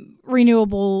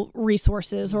renewable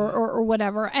resources or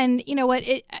whatever. And you know what?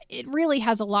 It really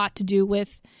has a lot to do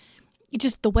with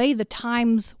just the way the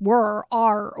times are,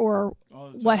 or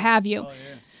what have you. Oh,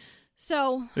 yeah.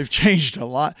 So they've changed a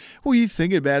lot. Well, you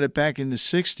think about it, back in the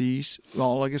 60s,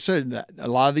 well, like I said, a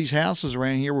lot of these houses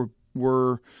around here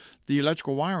were the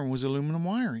electrical wiring was aluminum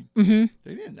wiring. Mm-hmm.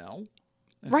 They didn't know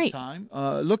at right. the time.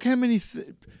 Look how many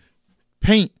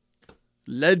paint,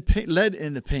 lead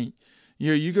in the paint.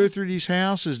 You go through these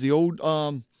houses, the old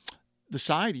the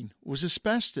siding was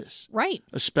asbestos. Right.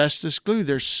 Asbestos glue.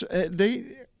 They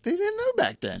didn't know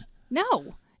back then.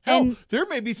 No. Hell, there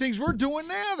may be things we're doing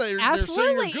now that they're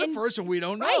saying are good for us and we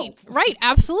don't know. Right,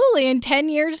 absolutely. In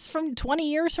 20 years from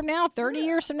now, 30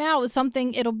 years from now,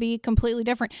 it'll be completely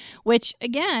different. Which,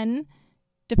 again,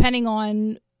 depending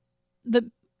on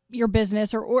your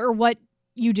business or what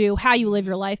you do, how you live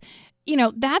your life,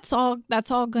 that's all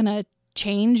going to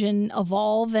change and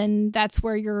evolve, and that's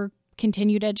where your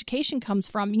continued education comes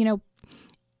from.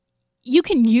 You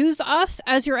can use us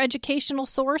as your educational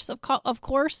source, of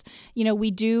course.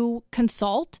 We do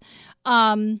consult,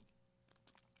 but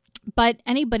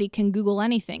anybody can Google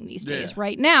anything these days.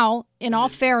 Right now, in all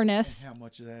fairness, how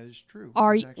much of that is true?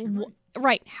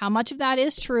 Right? How much of that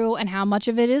is true, and how much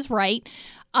of it is right?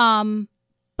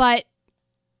 But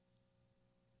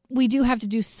we do have to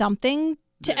do something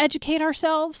to educate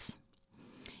ourselves.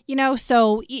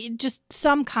 So just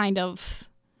some kind of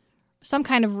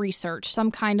research,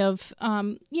 some kind of,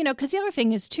 because the other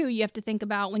thing is, too, you have to think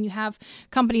about when you have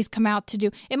companies come out to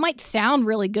do, it might sound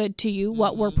really good to you,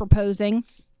 what we're proposing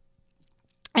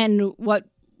and what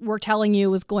we're telling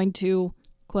you is going to,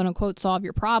 quote unquote, solve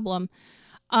your problem.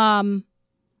 But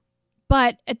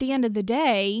at the end of the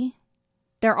day,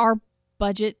 there are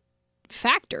budget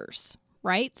factors,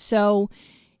 right? So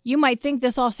you might think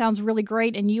this all sounds really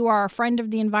great and you are a friend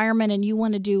of the environment and you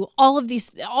want to do all of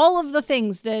the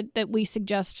things that we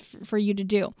suggest for you to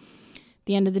do. At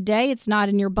the end of the day, it's not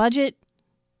in your budget.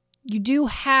 You do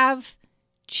have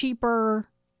cheaper,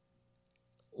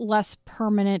 less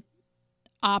permanent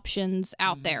options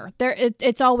out there.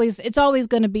 It's always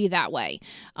going to be that way.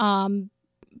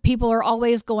 People are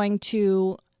always going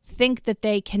to think that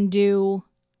they can do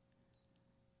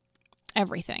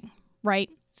everything,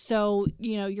 right? So,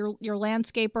 your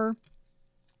landscaper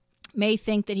may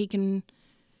think that he can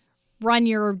run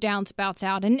your downspouts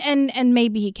out, and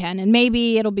maybe he can, and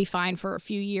maybe it'll be fine for a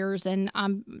few years, and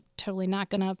I'm totally not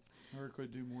going to... Or it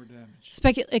could do more damage.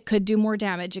 It could do more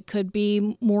damage. It could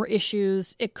be more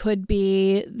issues. It could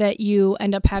be that you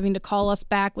end up having to call us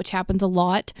back, which happens a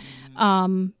lot,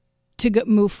 to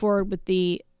move forward with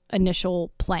the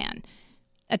initial plan.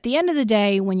 At the end of the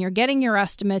day, when you're getting your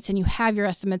estimates and you have your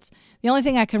estimates, the only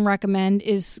thing I can recommend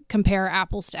is compare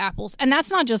apples to apples. And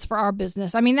that's not just for our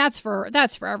business. I mean, that's for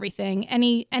everything.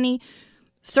 Any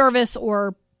service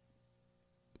or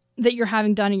that you're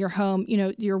having done in your home,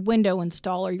 your window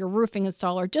installer, your roofing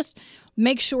installer, just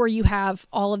make sure you have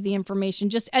all of the information.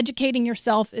 Just educating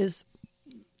yourself is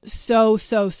so,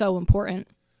 so, so important.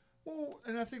 Well,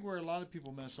 and I think where a lot of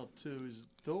people mess up too is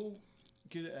they'll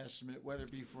get an estimate, whether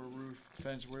it be for a roof,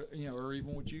 fence, or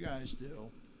even what you guys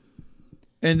do,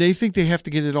 and they think they have to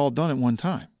get it all done at one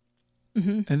time,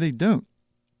 and they don't.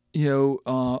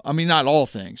 I mean, not all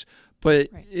things, but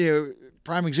right.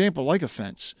 Prime example, like a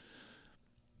fence.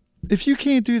 If you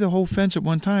can't do the whole fence at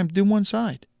one time, do one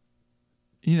side.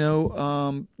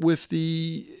 With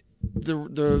the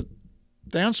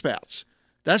downspouts,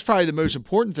 that's probably the most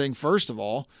important thing. First of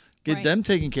all, get them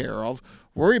taken care of.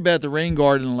 Worry about the rain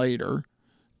garden later.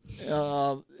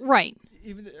 Right.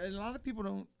 Even a lot of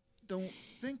people don't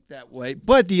think that way.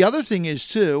 But the other thing is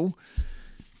too,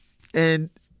 and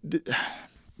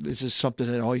this is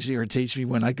something that always irritates me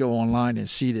when I go online and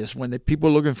see this, when the people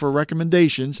are looking for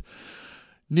recommendations,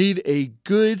 need a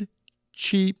good,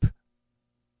 cheap,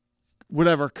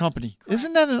 whatever company. Correct.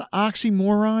 Isn't that an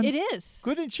oxymoron? It is.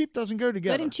 Good and cheap doesn't go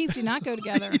together. Good and cheap do not go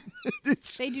together.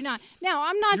 They do not. Now,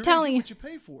 I'm not telling you what you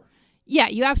pay for. Yeah,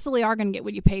 you absolutely are going to get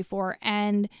what you pay for.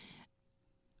 And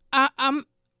I'm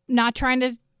not trying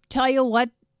to tell you what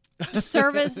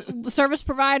service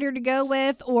provider to go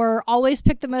with, or always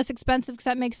pick the most expensive, because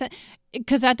that makes sense.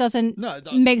 Because that doesn't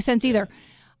make sense either.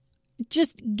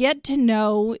 Just get to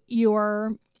know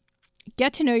your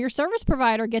service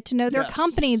provider, get to know their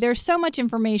company. There's so much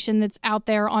information that's out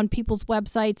there on people's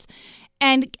websites.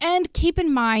 And keep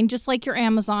in mind, just like your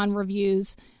Amazon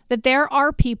reviews, that there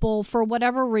are people, for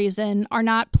whatever reason, are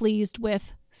not pleased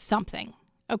with something,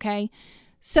 okay?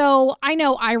 So I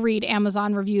know I read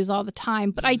Amazon reviews all the time,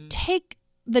 but I take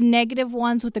the negative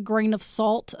ones with a grain of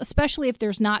salt, especially if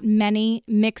there's not many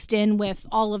mixed in with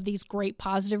all of these great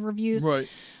positive reviews. Right.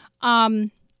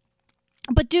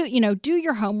 But do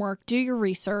your homework, do your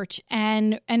research,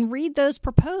 and read those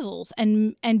proposals,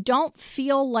 and don't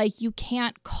feel like you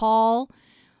can't call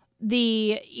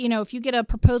if you get a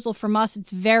proposal from us,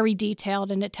 it's very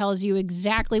detailed and it tells you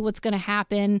exactly what's going to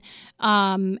happen,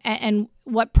 and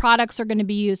what products are going to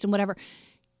be used and whatever.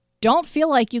 Don't feel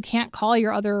like you can't call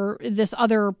this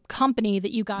other company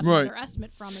that you got another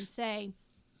estimate from and say,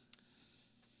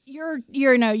 your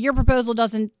proposal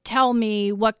doesn't tell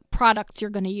me what products you're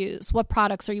going to use. What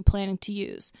products are you planning to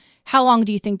use? How long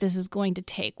do you think this is going to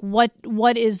take? What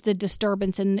is the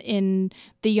disturbance in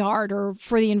the yard or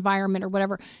for the environment or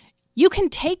whatever? You can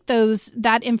take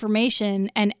that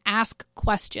information and ask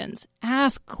questions.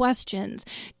 Ask questions.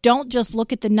 Don't just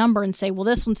look at the number and say, well,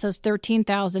 this one says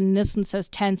 13,000 and this one says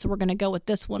 10, so we're going to go with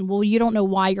this one. Well, you don't know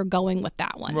why you're going with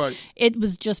that one. Right. It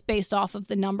was just based off of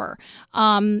the number.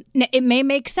 It may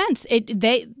make sense.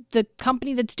 The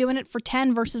company that's doing it for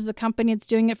 10 versus the company that's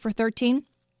doing it for 13,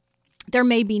 there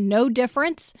may be no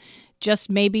difference. Just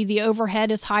maybe the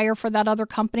overhead is higher for that other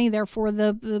company, therefore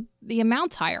the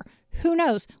amount's higher. Who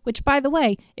knows? Which, by the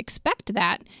way, expect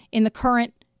that in the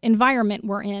current environment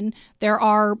we're in. There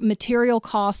are material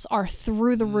costs are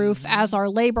through the roof, as are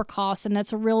labor costs, and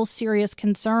that's a real serious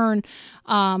concern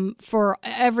for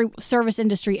every service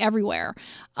industry everywhere.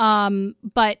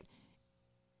 But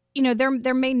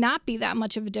there may not be that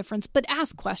much of a difference. But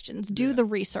ask questions, do the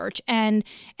research, and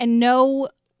know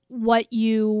what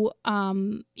you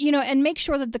and make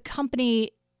sure that the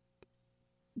company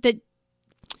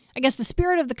I guess the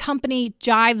spirit of the company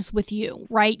jives with you,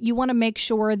 right? You want to make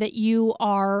sure that you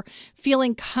are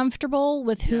feeling comfortable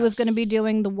with who is going to be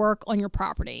doing the work on your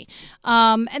property.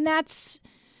 And that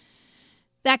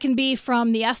can be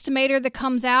from the estimator that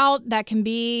comes out. That can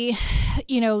be,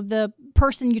 the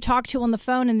person you talk to on the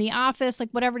phone in the office,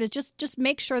 like whatever it is. Just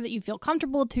make sure that you feel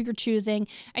comfortable with who you're choosing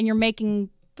and you're making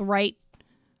the right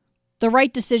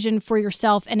decision for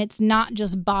yourself, and it's not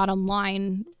just bottom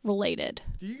line related.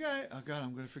 Do you guys? Oh God,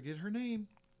 I'm going to forget her name.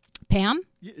 Pam?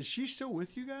 Yeah, is she still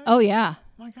with you guys? Oh yeah.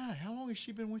 My God, how long has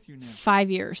she been with you now? 5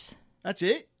 years. That's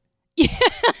it? Yeah.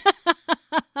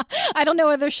 I don't know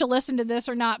whether she'll listen to this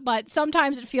or not, but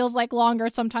sometimes it feels like longer,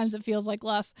 sometimes it feels like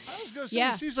less. I was going to say,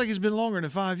 it seems like it's been longer than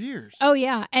 5 years. Oh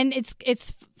yeah, and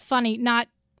it's funny, not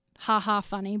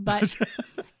funny, but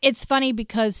it's funny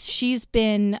because she's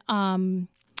been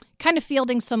kind of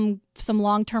fielding some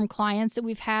long-term clients that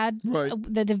we've had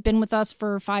that have been with us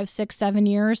for 5, 6, 7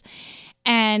 years.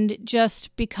 And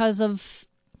just because of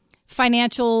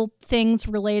financial things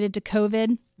related to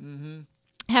COVID,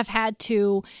 have had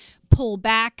to pull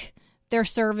back their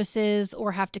services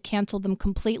or have to cancel them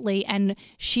completely. And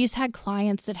she's had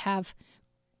clients that have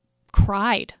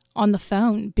cried on the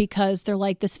phone because they're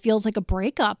like, this feels like a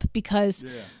breakup because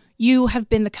you have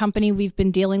been the company we've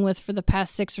been dealing with for the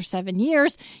past 6 or 7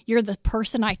 years. You're the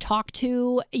person I talk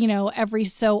to, every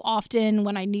so often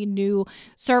when I need new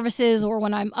services or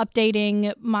when I'm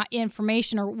updating my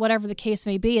information or whatever the case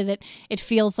may be, that it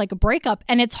feels like a breakup.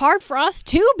 And it's hard for us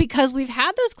too, because we've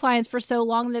had those clients for so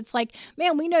long that it's like,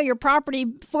 man, we know your property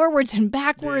forwards and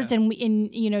backwards and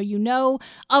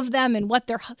of them and what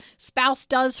their spouse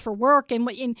does for work.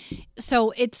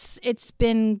 So it's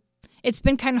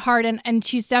been kind of hard, and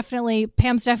Pam's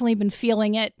definitely been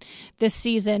feeling it this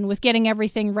season with getting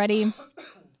everything ready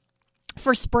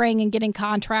for spring and getting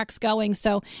contracts going.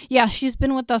 So yeah, she's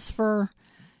been with us for a while.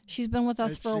 It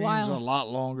seems a lot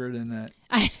longer than that.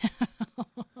 I know.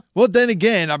 Well, then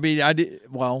again, I mean,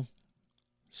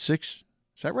 6, is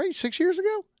that right? 6 years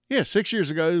ago? Yeah, 6 years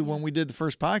ago when we did the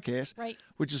first podcast. Right.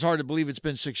 Which is hard to believe it's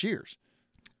been 6 years.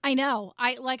 I know.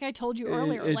 Like I told you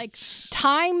earlier,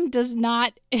 time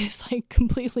is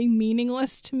completely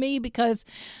meaningless to me because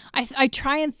I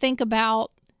try and think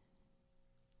about,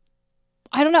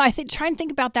 I don't know, try and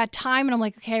think about that time and I'm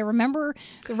like, okay, I remember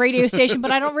the radio station,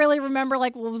 but I don't really remember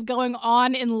what was going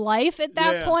on in life at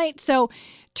that point. So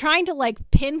trying to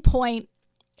pinpoint,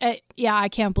 I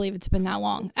can't believe it's been that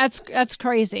long. That's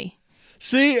crazy.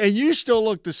 See, and you still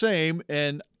look the same,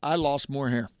 and I lost more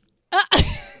hair.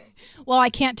 Well, I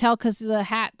can't tell because of the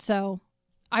hat, so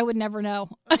I would never know.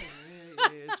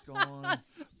 It's gone.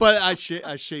 But I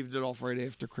shaved it off right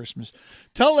after Christmas.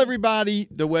 Tell everybody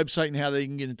the website and how they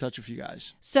can get in touch with you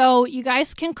guys. So you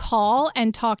guys can call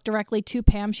and talk directly to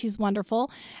Pam. She's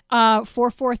wonderful.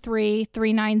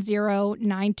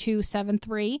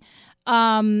 443-390-9273.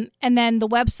 And then the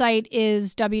website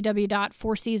is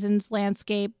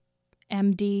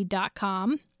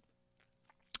www.fourseasonslandscapemd.com.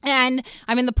 And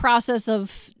I'm in the process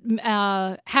of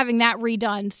having that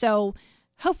redone. So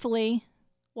hopefully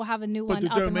we'll have a new one.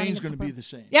 But the domain's going to be the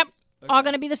same. Yep. Okay. All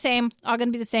going to be the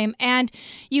same. And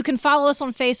you can follow us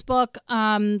on Facebook,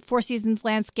 Four Seasons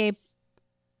Landscape.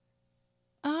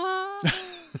 You know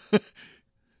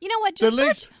what? The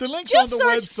link's on the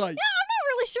website. Yeah, I'm not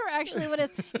really sure actually what it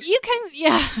is. You can,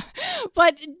 yeah.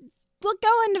 But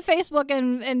go into Facebook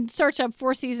and search up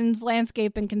Four Seasons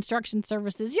Landscape and Construction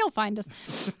Services. You'll find us.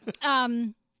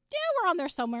 Yeah, we're on there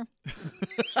somewhere.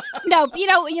 No, you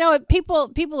know,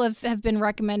 people have been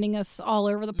recommending us all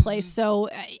over the place. So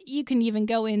you can even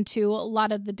go into a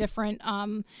lot of the different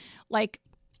like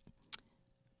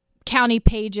county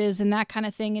pages and that kind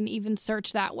of thing, and even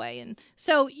search that way. And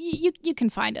so you can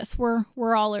find us.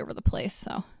 We're all over the place.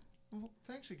 So. Well,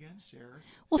 thanks again, Sarah.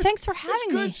 Well, thanks for having me.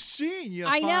 It's good seeing you.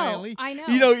 I finally. know.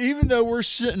 You know, even though we're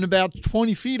sitting about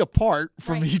 20 feet apart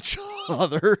from each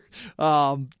other.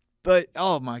 But,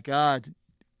 oh, my God.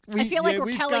 I feel like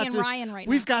we're Kelly and Ryan right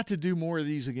now. We've got to do more of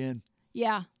these again.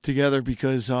 Yeah. Together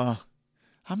because I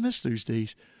miss those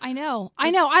days. I know.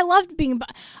 I loved being,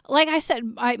 like I said,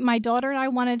 my daughter and I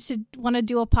want to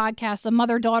do a podcast, a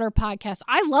mother-daughter podcast.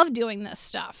 I love doing this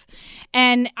stuff.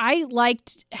 And I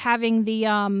liked having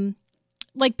the,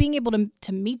 like being able to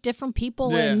meet different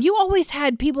people. Yeah. And you always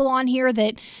had people on here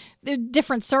that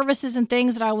different services and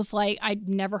things that I was like, I'd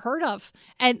never heard of.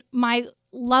 And my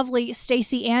lovely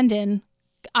Stacy Andon,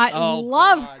 I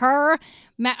love her.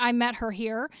 I met her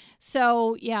here.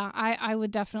 So yeah, I would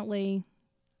definitely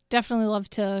love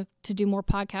to do more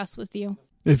podcasts with you.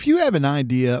 If you have an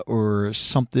idea or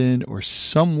something or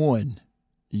someone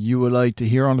you would like to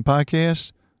hear on the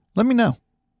podcast, let me know.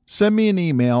 Send me an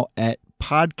email at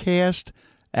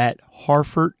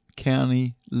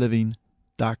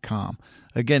podcast@harfordcountyliving.com.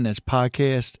 Again, that's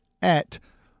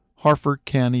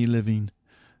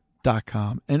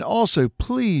podcast@harfordcountyliving.com. And also,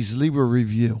 please leave a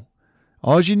review.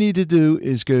 All you need to do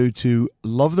is go to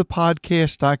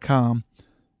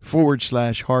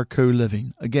lovethepodcast.com/Harco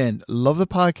Living. Again,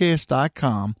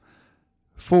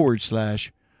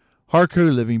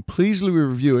 lovethepodcast.com/Harco Living. Please leave a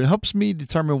review. It helps me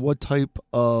determine what type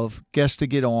of guest to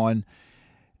get on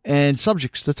and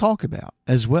subjects to talk about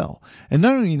as well. And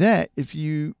not only that, if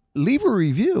you leave a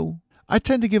review, I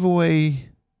tend to give away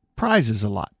prizes a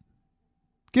lot.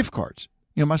 Gift cards.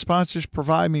 You know, my sponsors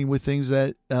provide me with things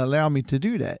that allow me to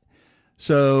do that.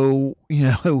 So,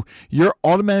 you know, you're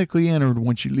automatically entered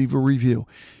once you leave a review.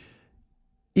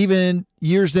 Even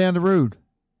years down the road,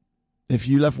 if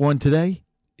you left one today,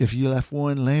 if you left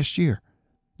one last year,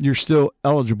 you're still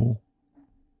eligible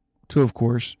to, of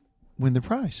course, win the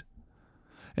prize.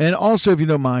 And also, if you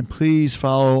don't mind, please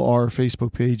follow our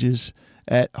Facebook pages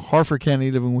at Harford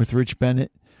County Living with Rich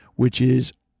Bennett, which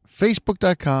is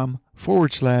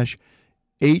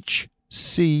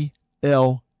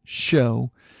facebook.com/HCL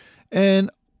show, and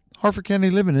Harford County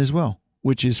Living as well,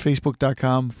 which is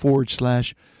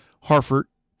facebook.com/Harford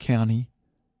County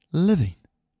Living.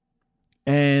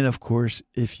 And of course,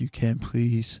 if you can,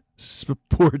 please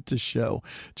support the show.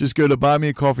 Just go to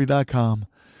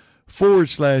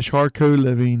buymeacoffee.com/Harco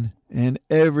Living, and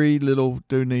every little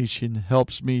donation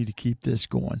helps me to keep this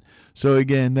going. So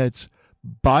again, that's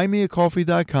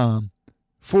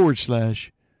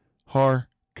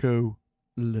buymeacoffee.com/Harco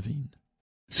Living.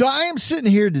 So I am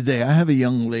sitting here today. I have a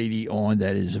young lady on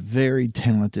that is a very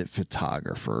talented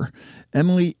photographer,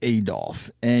 Emily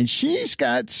Adolph, and she's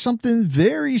got something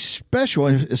very special,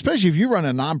 especially if you run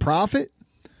a nonprofit.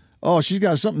 Oh, she's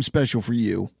got something special for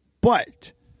you.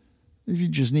 But if you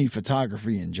just need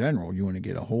photography in general, you want to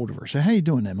get a hold of her. So how you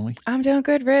doing, Emily? I'm doing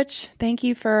good, Rich. Thank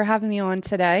you for having me on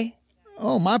today.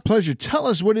 Oh, my pleasure. Tell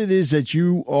us what it is that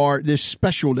you are, this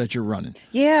special that you're running.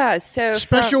 Yeah, so...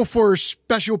 Special for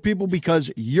special people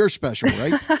because you're special,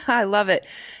 right? I love it.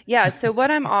 Yeah, so what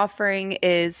I'm offering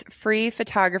is free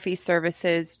photography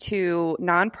services to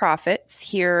nonprofits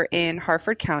here in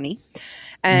Harford County.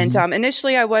 And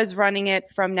initially I was running it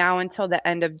from now until the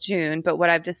end of June, but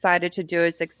what I've decided to do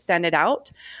is extend it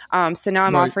out. So now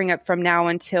I'm offering it from now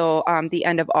until the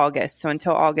end of August. So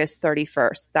until August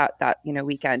 31st, that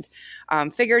weekend.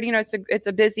 Figured, it's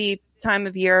a busy time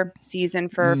of year season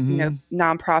for,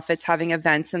 nonprofits having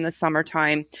events in the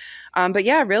summertime. But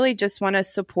yeah, really just want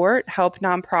to help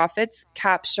nonprofits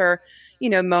capture,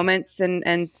 moments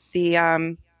and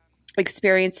the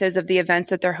experiences of the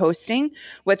events that they're hosting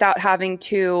without having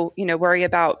to, worry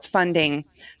about funding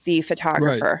the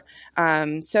photographer.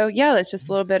 So yeah, that's just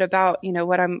a little bit about,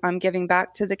 what I'm giving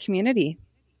back to the community.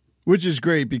 Which is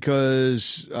great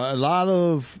because a lot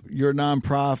of your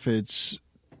nonprofits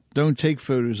don't take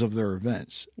photos of their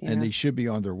events, and they should be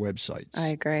on their websites. I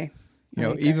agree.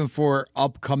 Even for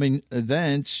upcoming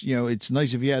events, it's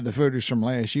nice if you had the photos from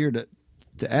last year to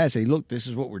ask, hey, look, this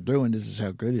is what we're doing. This is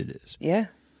how good it is. Yeah.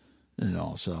 And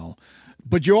also,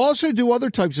 but you also do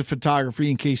other types of photography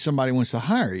in case somebody wants to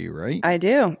hire you, right? I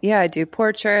do. Yeah, I do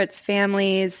portraits,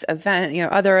 families,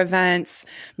 other events,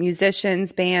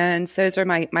 musicians, bands. Those are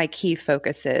my key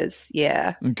focuses.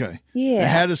 Yeah. Okay. Yeah. And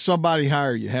how does somebody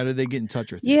hire you? How do they get in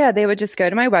touch with you? Yeah, they would just go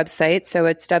to my website. So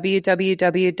it's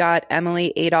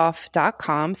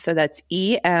www.emilyadoff.com. So that's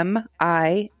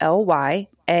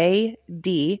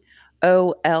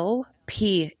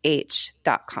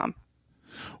EMILYADOLPH.com.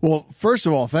 Well, first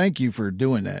of all, thank you for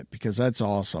doing that because that's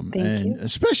awesome. Thank you.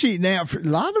 Especially now, a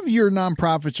lot of your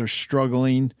nonprofits are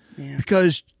struggling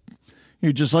because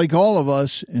you're just like all of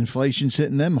us, inflation's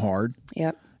hitting them hard.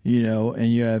 Yep.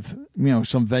 And you have,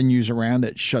 some venues around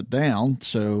that shut down.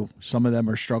 So some of them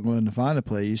are struggling to find a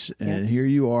place. And here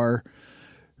you are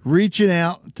reaching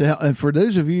out to help. And for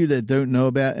those of you that don't know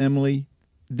about Emily,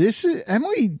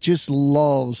 Emily just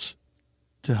loves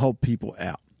to help people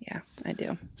out. Yeah, I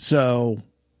do. So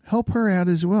help her out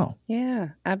as well. Yeah,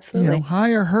 absolutely.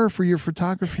 Hire her for your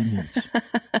photography needs.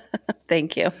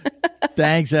 Thank you.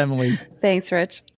 Thanks, Emily. Thanks, Rich.